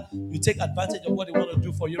better you take advantage of what they want to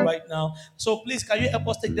do for you right now. So please, can you help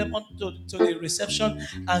us take them on to the reception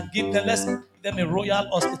and let's give them a royal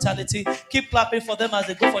hospitality. Keep clapping for them as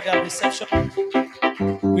they go for their reception.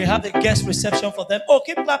 We have a guest reception for them. Oh,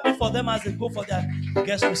 keep clapping for them as they go for their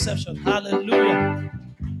guest reception. Hallelujah.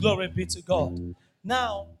 Glory be to God.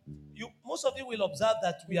 Now, most of you will observe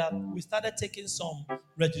that we started taking some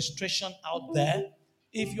registration out there.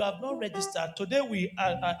 If you have not registered, today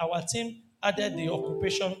our team added the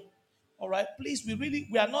occupation. All right, please,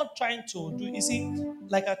 we are not trying to do. You see,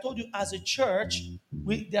 like I told you, as a church,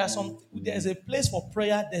 there's a place for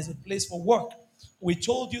prayer, there's a place for work. We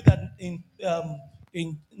told you that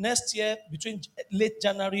in next year, between late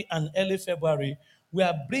January and early February, we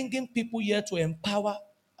are bringing people here to empower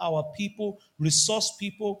our people, resource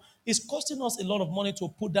people. It's costing us a lot of money to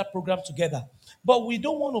put that program together. But we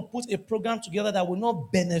don't want to put a program together that will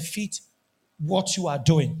not benefit what you are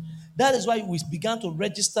doing. That is why we began to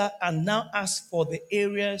register and now ask for the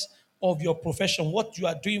areas of your profession, what you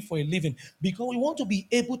are doing for a living, because we want to be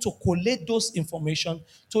able to collate those information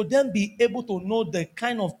to then be able to know the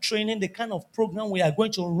kind of training, the kind of program we are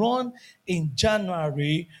going to run in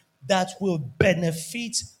January that will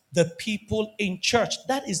benefit the people in church.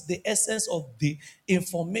 That is the essence of the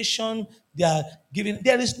information they are giving.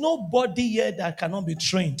 There is nobody here that cannot be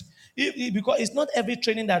trained. Because it's not every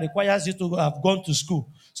training that requires you to have gone to school.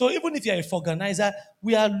 So even if you're a organizer,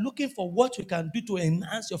 we are looking for what we can do to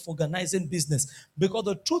enhance your organizing business. Because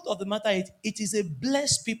the truth of the matter is, it is a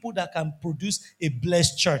blessed people that can produce a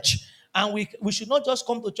blessed church. And we should not just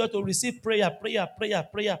come to church to receive prayer. Prayer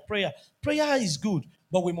is good,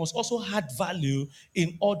 but we must also add value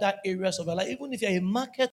in other areas of our life. Even if you're a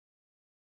market